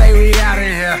safe to say we out of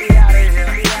here.